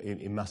developed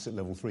in maths at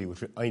level 3,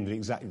 which are aimed at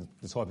exactly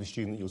the type of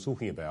student that you're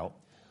talking about.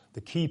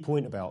 The key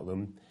point about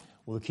them,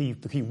 or the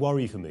key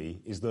worry for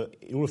me, is that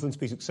in order for them to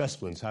be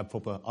successful and to have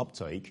proper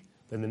uptake,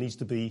 then there needs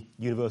to be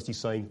universities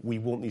saying, we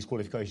want these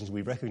qualifications,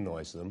 we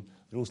recognise them.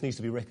 There also needs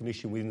to be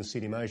recognition within the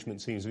senior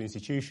management teams of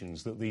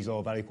institutions that these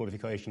are valid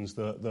qualifications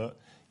that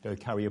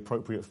carry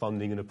appropriate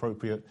funding and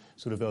appropriate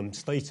sort of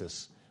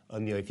status.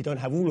 And if you don't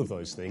have all of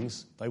those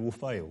things, they will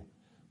fail.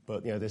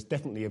 But there's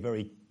definitely a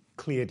very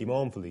clear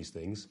demand for these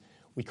things.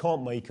 We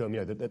can't make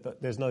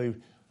there's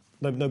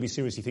nobody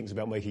seriously thinks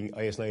about making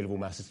AS and A-level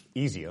maths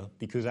easier,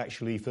 because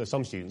actually for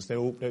some students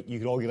you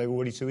could argue they're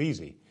already too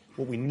easy.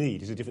 What we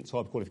need is a different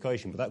type of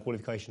qualification, but that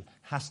qualification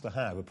has to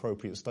have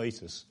appropriate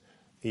status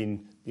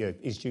in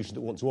institutions that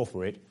want to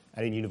offer it,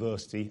 and in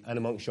university, and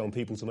amongst young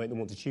people to make them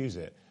want to choose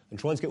it. And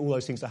trying to get all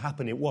those things to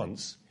happen at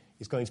once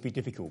is going to be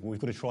difficult, but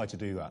we've got to try to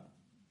do that.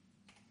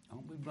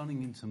 Aren't we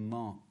running into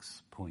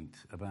Mark's point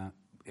about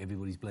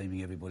everybody's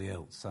blaming everybody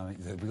else? So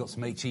we've got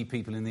some HE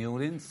people in the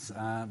audience.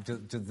 Do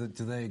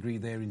they agree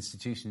their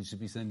institutions should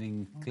be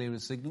sending clearer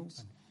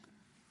signals?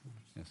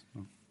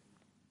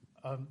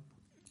 Yes.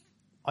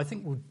 I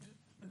think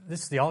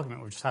this is the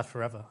argument we've just had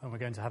forever, and we're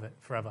going to have it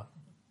forever.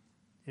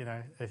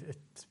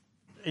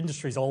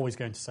 Industry's always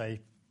going to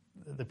say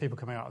the people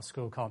coming out of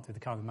school can't do the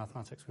kind of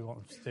mathematics we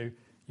want them to do.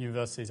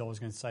 University's always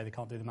going to say they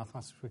can't do the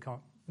mathematics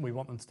we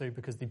want them to do,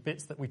 because the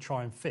bits that we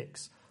try and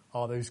fix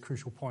are those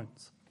crucial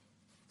points.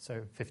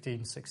 So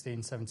 15,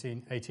 16,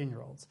 17,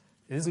 18-year-olds.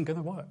 It isn't going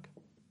to work.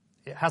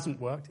 It hasn't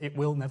worked. It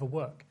will never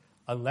work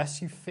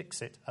unless you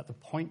fix it at the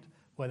point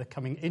where they're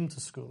coming into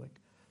schooling,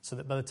 so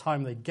that by the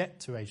time they get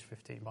to age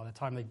 15, by the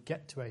time they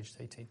get to age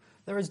 18,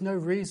 there is no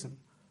reason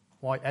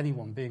why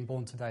anyone being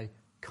born today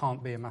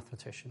can't be a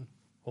mathematician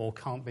or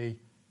can't be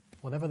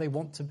whatever they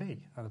want to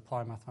be and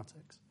apply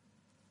mathematics.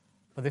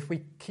 But if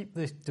we keep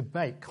this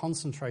debate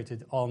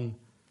concentrated on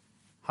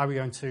how we're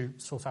going to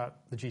sort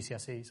out the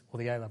GCSEs or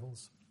the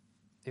A-levels,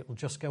 it will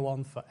just go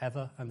on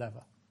forever and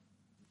ever.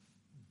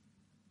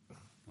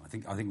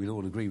 I think we'd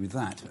all agree with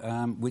that,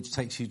 which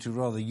takes you to a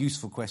rather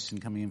useful question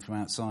coming in from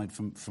outside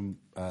from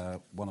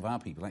one of our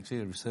people,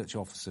 actually, a research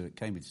officer at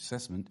Cambridge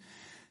Assessment,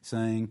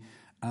 saying,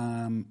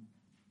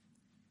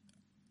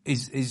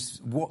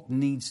 is what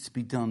needs to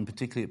be done,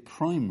 particularly at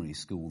primary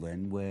school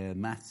then, where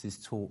maths is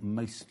taught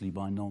mostly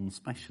by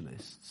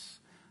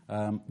non-specialists,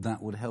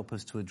 that would help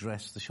us to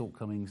address the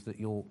shortcomings that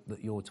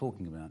you're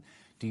talking about?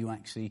 Do you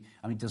actually,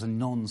 does a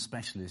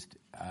non-specialist,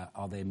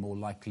 are they more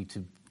likely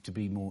to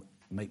be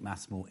make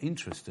maths more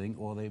interesting,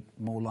 or are they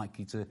more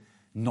likely to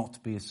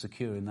not be as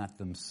secure in that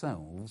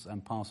themselves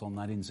and pass on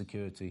that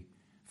insecurity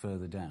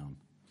further down?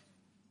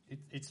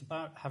 It's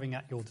about having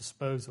at your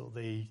disposal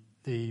the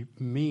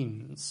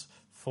means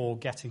for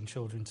getting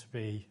children to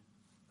be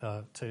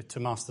to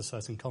master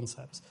certain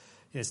concepts.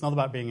 It's not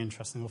about being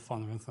interesting or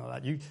fun or anything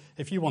like that.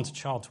 If you want a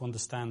child to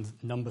understand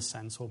number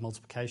sense or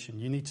multiplication,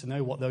 you need to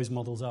know what those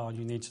models are, and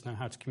you need to know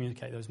how to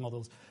communicate those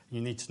models, and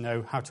you need to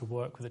know how to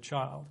work with a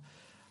child.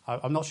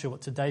 I'm not sure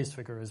what today's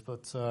figure is,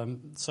 but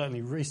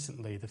certainly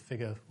recently the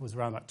figure was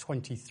around about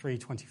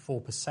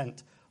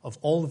 24% of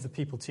all of the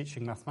people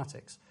teaching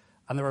mathematics.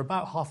 And there are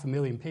about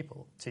 500,000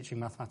 people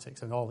teaching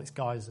mathematics in all its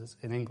guises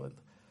in England,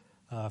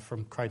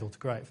 from cradle to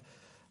grave.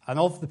 And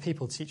of the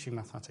people teaching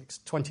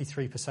mathematics,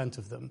 23%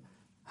 of them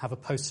have a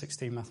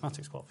post-16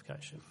 mathematics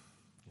qualification.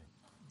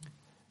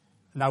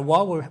 Now,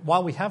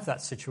 while we have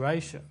that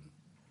situation,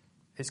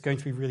 it's going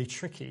to be really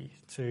tricky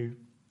to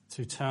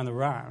turn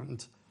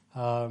around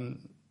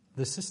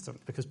the system,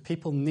 because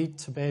people need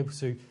to be able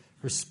to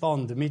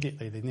respond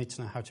immediately. They need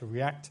to know how to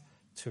react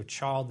to a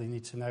child. They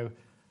need to know,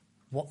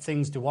 what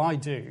things do I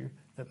do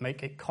that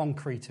make it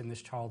concrete in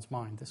this child's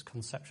mind, this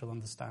conceptual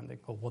understanding,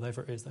 or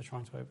whatever it is they're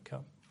trying to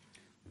overcome.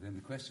 Then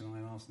the question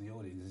I'm asking the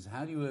audience is,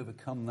 how do you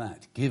overcome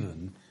that,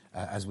 given,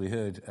 as we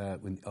heard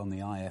on the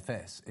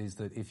IFS, is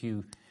that if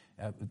you,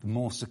 the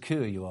more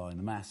secure you are in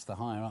the maths, the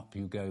higher up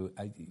you go,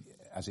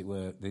 as it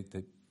were,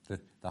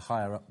 the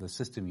higher up the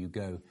system you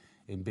go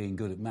in being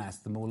good at maths,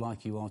 the more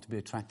likely you are to be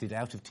attracted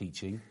out of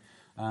teaching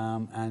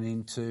and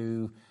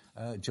into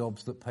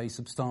jobs that pay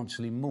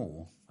substantially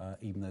more,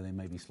 even though they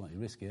may be slightly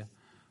riskier.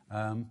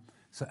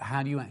 So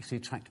how do you actually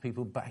attract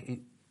people back,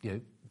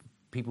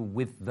 people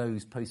with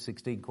those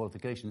post-16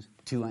 qualifications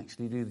to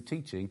actually do the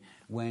teaching,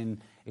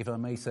 when, if I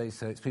may say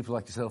so, it's people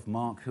like yourself,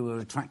 Mark, who are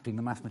attracting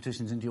the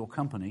mathematicians into your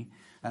company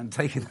and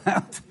taking them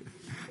out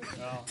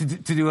to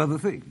do other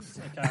things?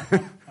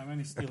 Okay, I'm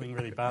only stealing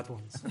really bad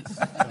ones.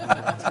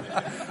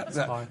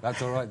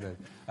 That's all right,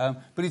 though.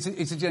 But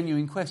it's a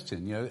genuine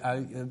question.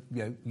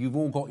 You've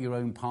all got your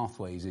own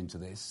pathways into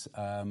this.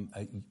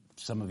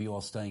 Some of you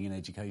are staying in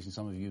education,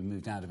 some of you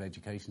moved out of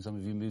education, some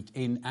of you moved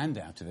in and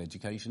out of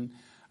education.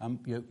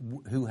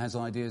 Who has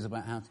ideas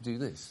about how to do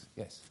this?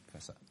 Yes,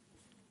 Professor.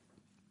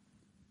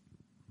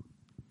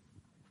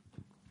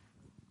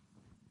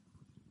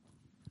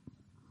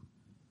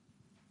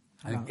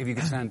 If you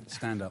could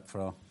stand up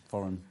for our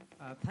foreign...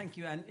 Thank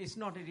you, and it's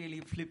not a really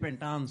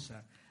flippant answer.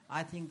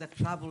 I think the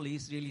trouble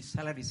is really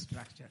salary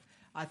structure.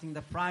 I think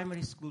the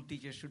primary school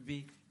teacher should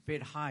be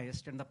paid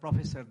highest and the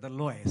professor the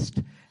lowest.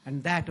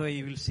 And that way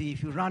you will see,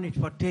 if you run it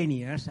for 10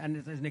 years and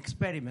it is an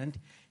experiment,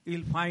 you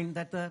will find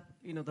that the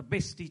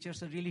best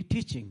teachers are really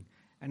teaching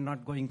and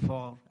not going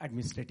for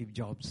administrative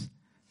jobs.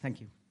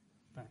 Thank you.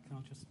 Can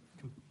I just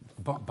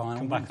by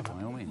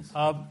all means.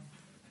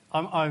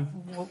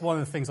 One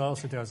of the things I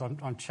also do is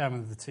I'm chairman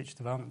of the Teacher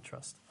Development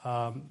Trust.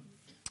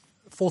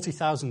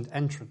 40,000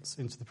 entrants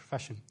into the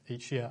profession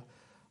each year.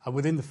 And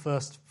within the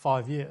first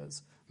 5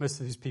 years, most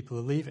of these people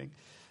are leaving.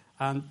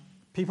 And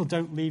people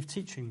don't leave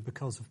teaching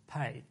because of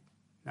pay.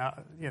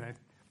 Now,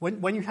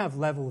 when you have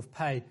level of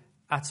pay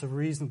at a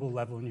reasonable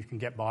level and you can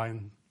get by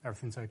and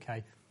everything's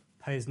okay,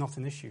 pay is not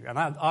an issue. And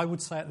I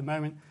would say at the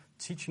moment,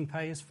 teaching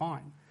pay is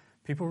fine.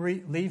 People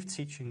leave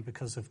teaching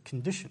because of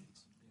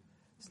conditions.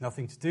 It's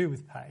nothing to do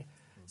with pay.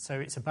 So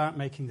it's about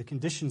making the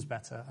conditions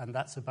better, and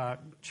that's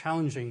about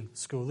challenging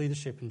school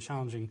leadership and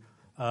challenging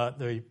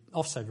the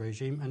Ofsted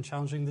regime and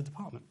challenging the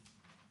department.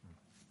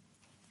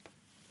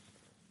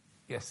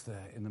 Yes,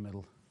 there in the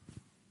middle.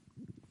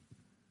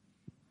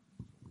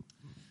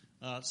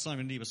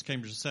 Simon Liebus,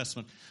 Cambridge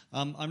Assessment.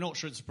 I'm not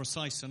sure it's a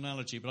precise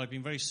analogy, but I've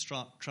been very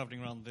struck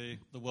travelling around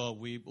the world.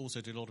 We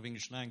also do a lot of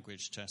English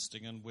language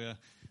testing, and we're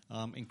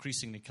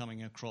increasingly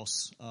coming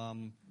across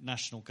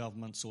national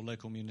governments or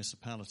local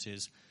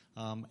municipalities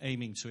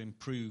aiming to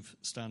improve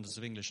standards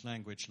of English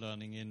language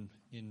learning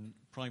in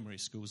primary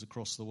schools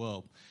across the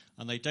world.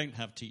 And they don't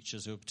have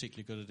teachers who are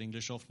particularly good at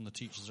English. Often the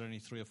teachers are only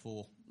 3 or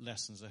 4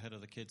 lessons ahead of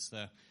the kids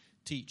they're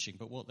teaching.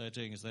 But what they're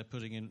doing is they're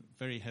putting in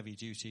very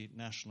heavy-duty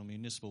national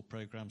municipal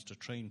programs to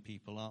train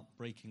people up,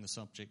 breaking the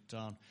subject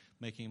down,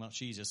 making it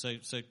much easier.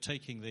 So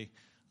taking the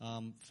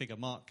figure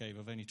Mark gave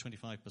of only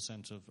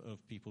 25%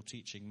 of people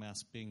teaching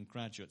maths being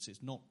graduates,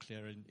 it's not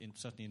clear,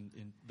 certainly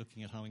in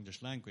looking at how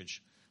English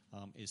language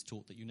is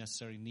taught, that you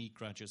necessarily need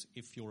graduates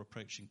if you're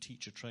approaching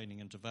teacher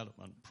training and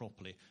development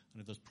properly,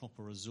 and if there's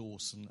proper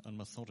resource and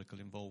methodical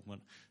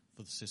involvement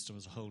for the system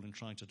as a whole in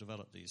trying to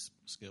develop these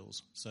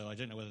skills. So I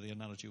don't know whether the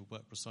analogy will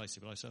work precisely,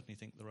 but I certainly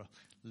think there are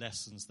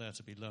lessons there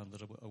to be learned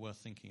that are worth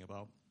thinking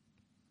about.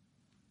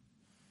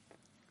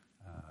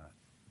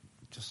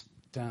 Just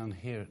down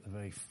here at the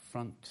very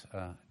front,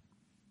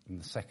 in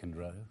the second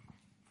row.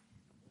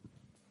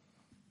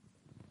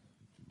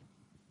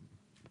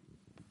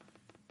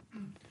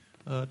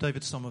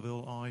 David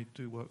Somerville. I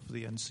do work for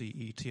the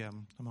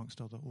NCETM,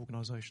 amongst other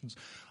organisations.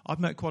 I've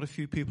met quite a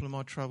few people in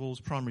my travels,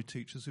 primary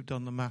teachers, who've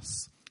done the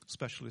maths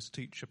specialist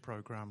teacher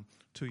programme,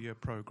 2-year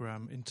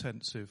programme,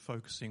 intensive,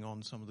 focusing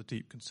on some of the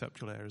deep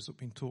conceptual areas that have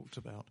been talked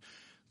about.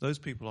 Those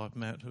people I've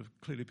met have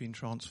clearly been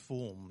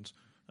transformed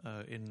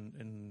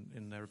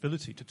in their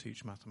ability to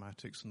teach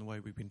mathematics in the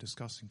way we've been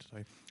discussing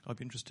today. I'd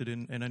be interested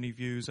in any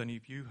views any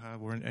of you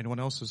have or anyone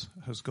else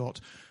has got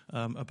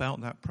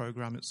about that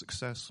programme, its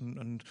success,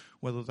 and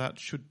whether that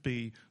should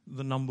be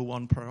the number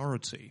one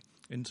priority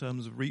in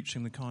terms of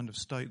reaching the kind of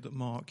state that,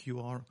 Mark, you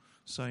are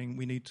saying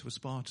we need to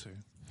aspire to.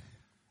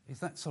 Is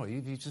that, sorry,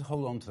 if you just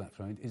hold on to that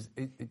for a moment,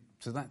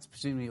 so that's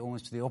presumably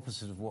almost the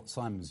opposite of what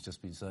Simon's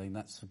just been saying.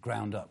 That's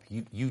ground up.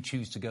 You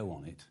choose to go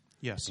on it.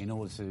 Yes. In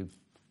order to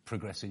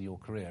progress in your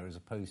career, as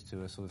opposed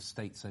to a sort of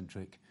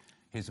state-centric,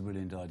 here's a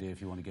brilliant idea,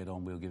 if you want to get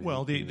on, we'll give it.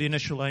 Well, the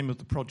initial aim of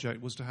the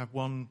project was to have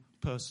one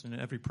person in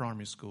every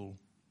primary school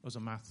as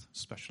a math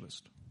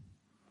specialist.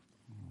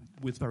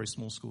 Right. With very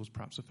small schools,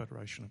 perhaps a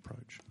federation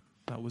approach.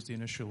 That was the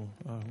initial,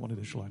 one of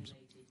the initial aims.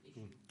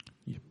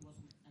 Yeah.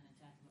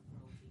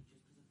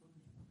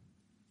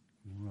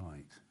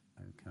 Right,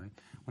 okay.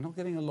 We're not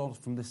getting a lot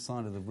from this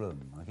side of the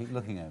room. I keep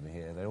looking over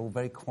here. They're all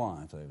very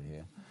quiet over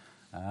here.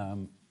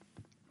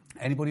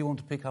 Anybody want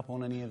to pick up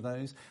on any of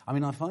those? I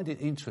mean, I find it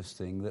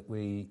interesting that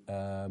we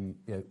are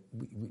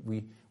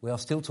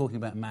still talking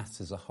about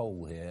maths as a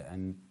whole here,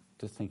 and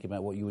just thinking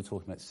about what you were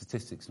talking about,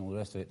 statistics and all the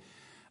rest of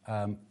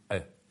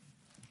it.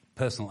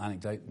 Personal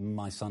anecdote,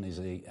 my son is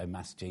a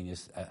maths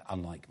genius,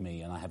 unlike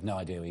me, and I have no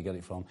idea where he got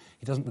it from.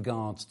 He doesn't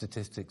regard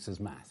statistics as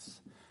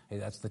maths.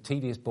 That's the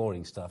tedious,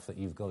 boring stuff that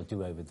you've got to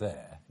do over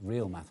there.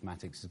 Real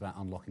mathematics is about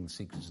unlocking the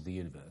secrets of the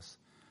universe,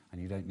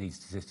 and you don't need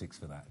statistics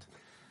for that.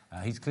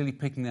 He's clearly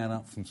picking that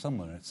up from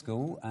somewhere at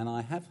school, and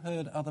I have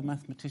heard other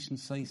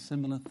mathematicians say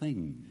similar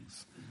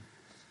things.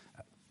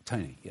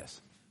 Tony,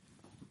 yes.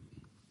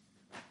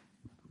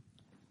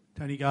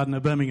 Tony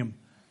Gardner, Birmingham.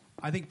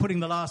 I think putting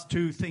the last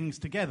two things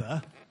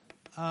together,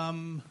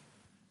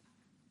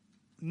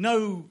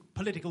 no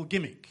political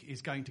gimmick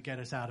is going to get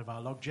us out of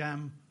our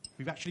logjam.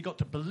 We've actually got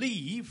to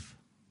believe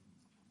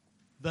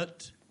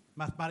that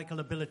mathematical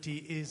ability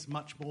is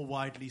much more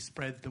widely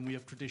spread than we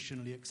have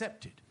traditionally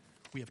accepted.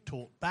 We have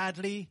taught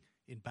badly,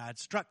 in bad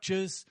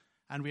structures,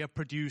 and we have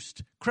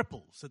produced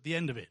cripples at the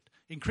end of it.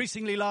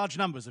 Increasingly large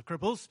numbers of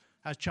cripples,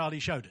 as Charlie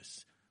showed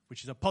us,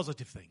 which is a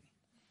positive thing.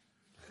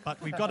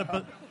 But we've got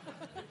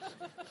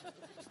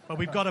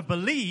to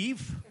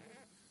believe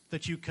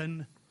that you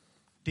can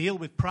deal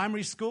with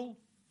primary school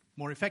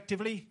more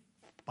effectively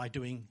by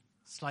doing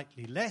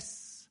slightly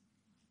less,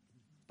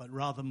 but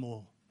rather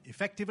more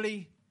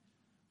effectively.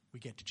 We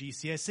get to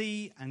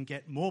GCSE and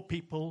get more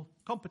people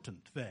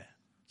competent there.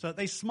 So that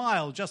they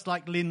smile just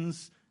like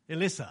Lynn's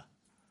Elissa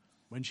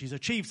when she's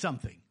achieved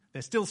something.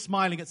 They're still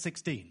smiling at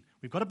 16.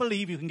 We've got to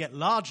believe you can get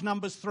large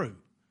numbers through.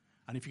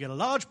 And if you get a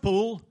large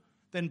pool,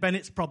 then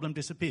Bennett's problem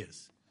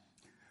disappears.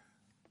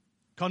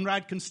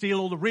 Conrad can steal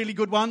all the really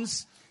good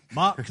ones.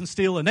 Mark can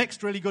steal the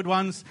next really good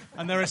ones.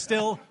 And there are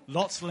still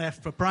lots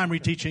left for primary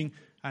teaching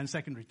and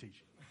secondary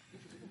teaching.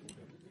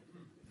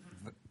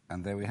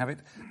 And there we have it.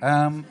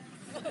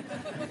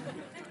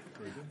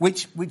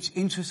 Which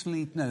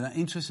interestingly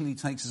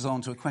takes us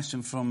on to a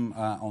question from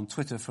on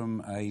Twitter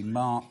from a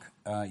Mark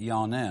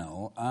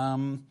Yarnell,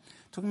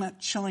 talking about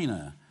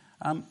China.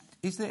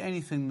 Is there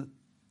anything that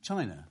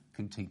China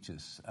can teach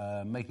us,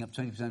 making up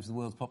 20% of the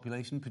world's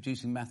population,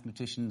 producing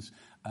mathematicians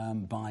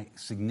by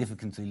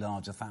significantly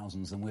larger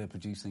thousands than we're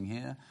producing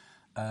here?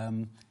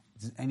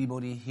 Does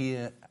anybody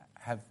here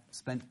have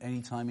spent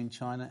any time in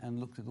China and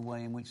looked at the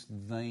way in which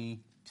they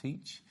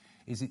teach?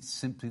 Is it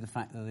simply the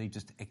fact that they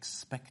just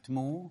expect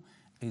more?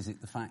 Is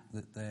it the fact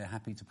that they're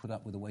happy to put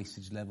up with a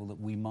wastage level that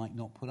we might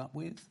not put up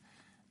with?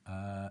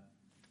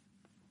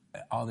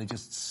 are there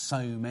just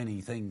so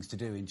many things to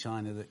do in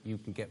China that you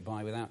can get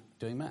by without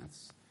doing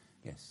maths?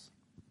 Yes.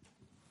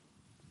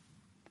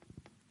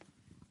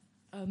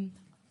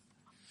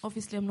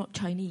 Obviously, I'm not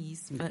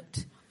Chinese,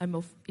 but I'm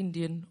of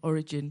Indian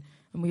origin,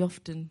 and we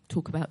often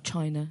talk about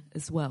China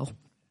as well.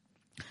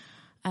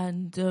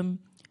 And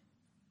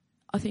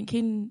I think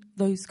in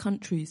those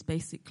countries,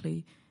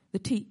 basically, the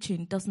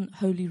teaching doesn't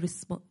wholly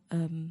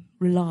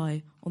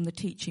rely on the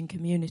teaching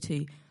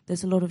community.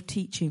 There's a lot of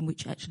teaching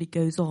which actually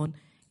goes on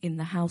in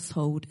the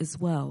household as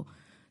well.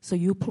 So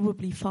you'll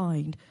probably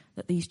find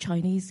that these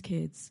Chinese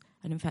kids,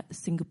 and in fact the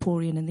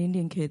Singaporean and the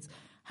Indian kids,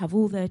 have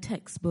all their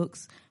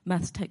textbooks,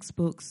 maths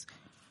textbooks,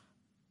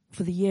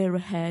 for the year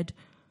ahead.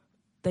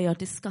 They are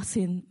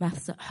discussing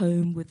maths at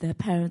home with their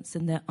parents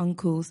and their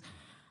uncles.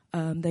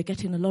 They're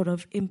getting a lot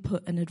of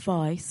input and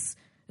advice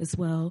as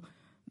well.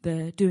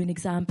 They're doing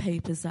exam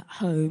papers at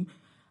home.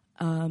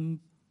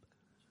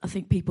 I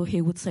think people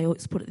here would say,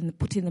 it's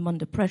putting them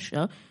under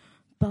pressure.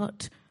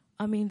 But,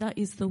 I mean, that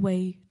is the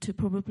way to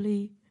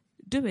probably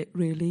do it,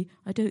 really.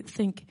 I don't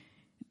think,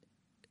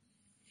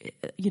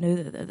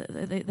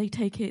 they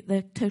take it,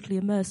 they're totally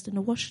immersed and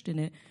awash in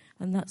it.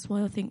 And that's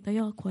why I think they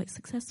are quite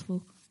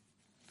successful.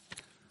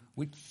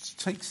 Which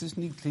takes us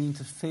neatly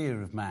into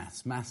fear of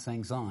maths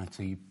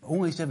anxiety.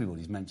 Almost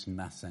everybody's mentioned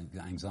maths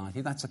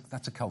anxiety. That's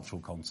a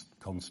cultural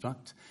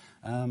construct.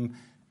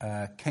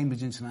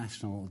 Cambridge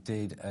International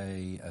did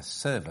a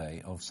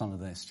survey of some of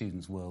their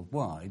students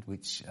worldwide,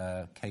 which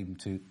came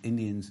to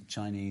Indians,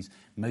 Chinese,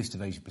 most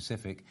of Asia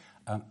Pacific,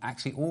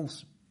 actually all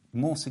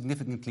more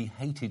significantly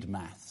hated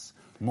maths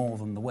more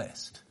than the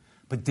West,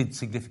 but did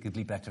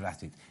significantly better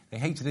at it. They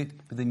hated it,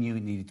 but they knew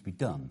it needed to be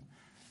done.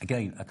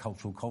 Again, a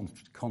cultural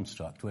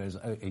construct, whereas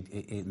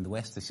in the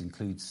West, this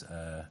includes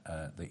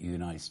the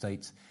United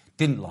States,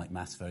 didn't like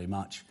maths very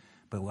much,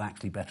 but were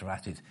actually better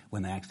at it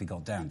when they actually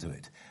got down to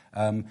it.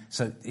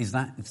 So is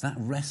that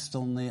rest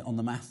on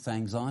the maths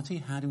anxiety?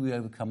 How do we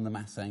overcome the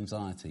maths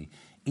anxiety?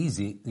 Is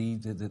it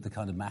the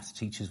kind of maths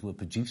teachers we're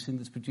producing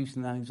that's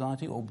producing that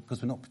anxiety, or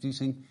because we're not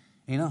producing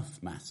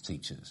enough maths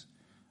teachers?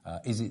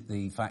 Is it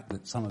the fact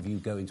that some of you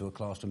go into a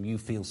classroom, you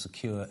feel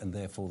secure, and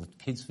therefore the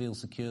kids feel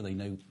secure,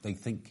 they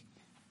think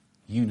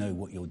you know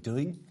what you're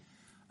doing?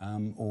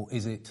 Or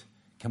is it,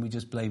 can we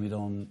just blame it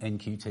on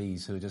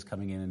NQTs who are just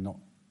coming in and not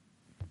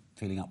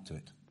feeling up to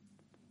it?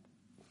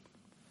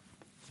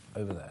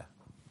 Over there.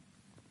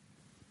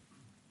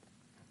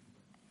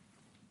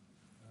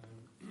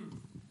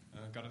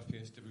 Gareth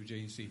Pearce,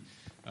 WJEC.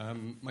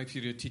 My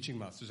period teaching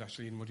maths was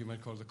actually in what you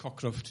might call the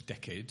Cockcroft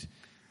decade.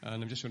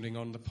 And I'm just wondering,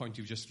 on the point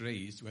you've just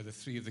raised, whether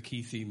three of the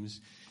key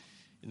themes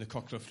in the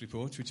Cockcroft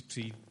report, which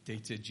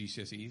predated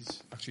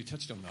GCSEs, actually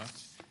touched on that,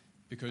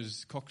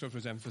 because Cockcroft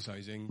was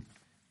emphasising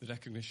the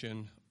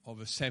recognition of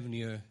a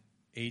 7-year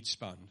age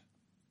span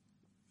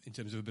in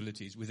terms of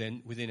abilities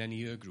within any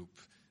year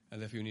group,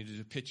 and therefore you needed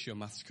to pitch your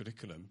maths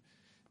curriculum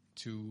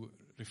to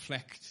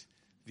reflect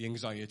the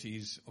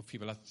anxieties of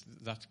people at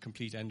that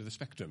complete end of the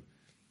spectrum.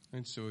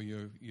 And so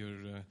your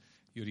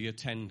year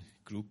 10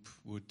 group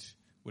would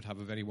have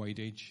a very wide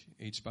age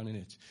span in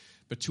it.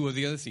 But two of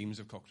the other themes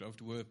of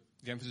Cockcroft were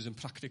the emphasis on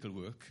practical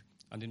work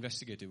and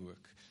investigative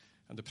work.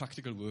 And the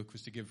practical work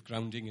was to give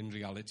grounding in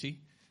reality,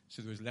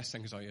 so there was less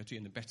anxiety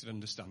and a better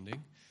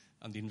understanding.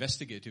 And the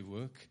investigative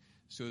work,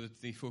 so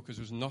that the focus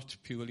was not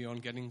purely on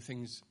getting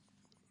things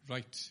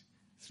right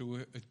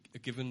through a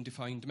given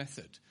defined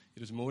method.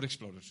 It was more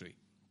exploratory.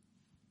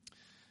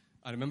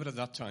 I remember at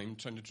that time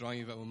trying to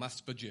drive our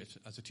maths budget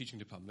as a teaching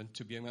department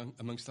to be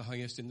amongst the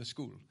highest in the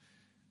school.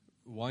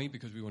 Why?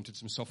 Because we wanted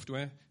some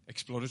software,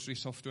 exploratory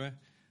software.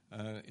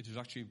 It was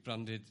actually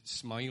branded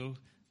Smile.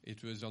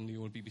 It was on the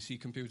old BBC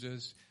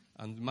computers.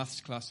 And maths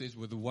classes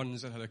were the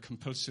ones that had a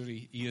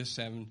compulsory Year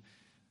 7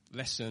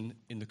 lesson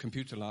in the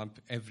computer lab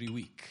every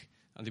week.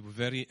 And they were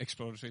very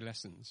exploratory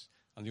lessons.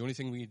 And the only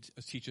thing we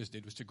as teachers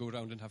did was to go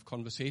around and have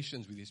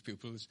conversations with these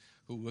pupils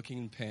who were working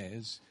in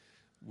pairs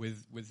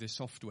with this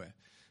software.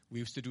 We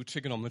used to do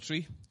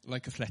trigonometry,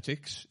 like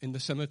athletics, in the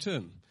summer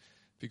term,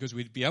 because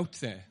we'd be out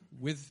there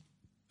with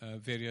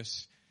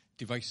various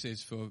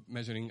devices for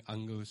measuring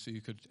angles so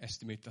you could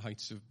estimate the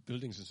heights of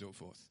buildings and so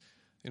forth.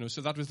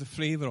 So that was the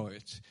flavour of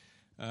it.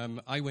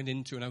 I went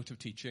into and out of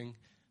teaching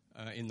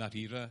in that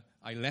era.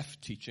 I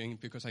left teaching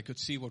because I could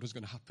see what was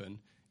going to happen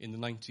in the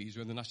 90s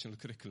when the national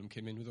curriculum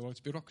came in with all its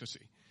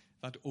bureaucracy.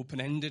 That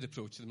open-ended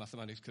approach to the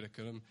mathematics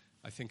curriculum,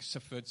 I think,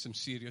 suffered some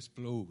serious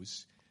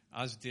blows,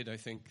 as did, I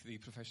think, the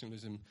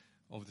professionalism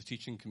of the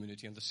teaching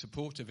community and the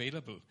support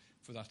available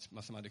for that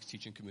mathematics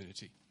teaching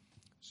community.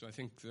 So I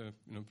think,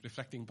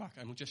 reflecting back,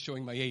 I'm just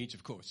showing my age,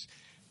 of course,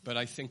 but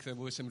I think there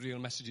were some real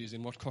messages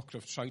in what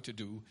Cockcroft tried to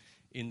do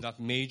in that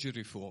major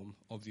reform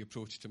of the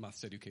approach to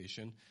maths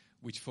education,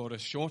 which for a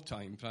short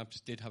time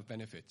perhaps did have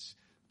benefits.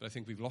 But I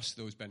think we've lost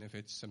those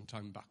benefits some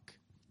time back.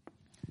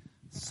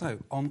 So,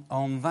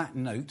 on that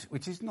note,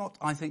 which is not,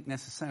 I think,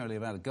 necessarily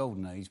about a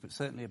golden age, but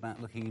certainly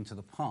about looking into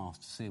the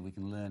past to see if we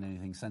can learn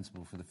anything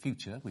sensible for the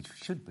future, which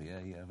should be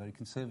a very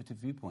conservative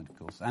viewpoint, of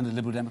course, and a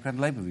Liberal Democrat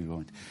and Labour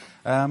viewpoint.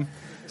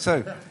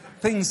 So,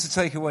 things to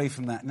take away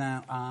from that.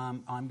 Now,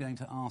 I'm going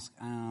to ask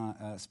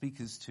our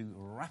speakers to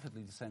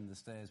rapidly descend the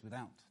stairs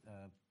without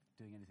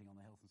doing anything on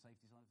the health and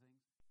safety side of things.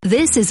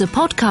 This is a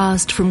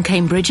podcast from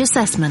Cambridge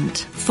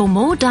Assessment. For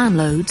more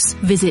downloads,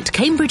 visit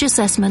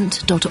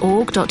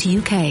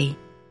cambridgeassessment.org.uk.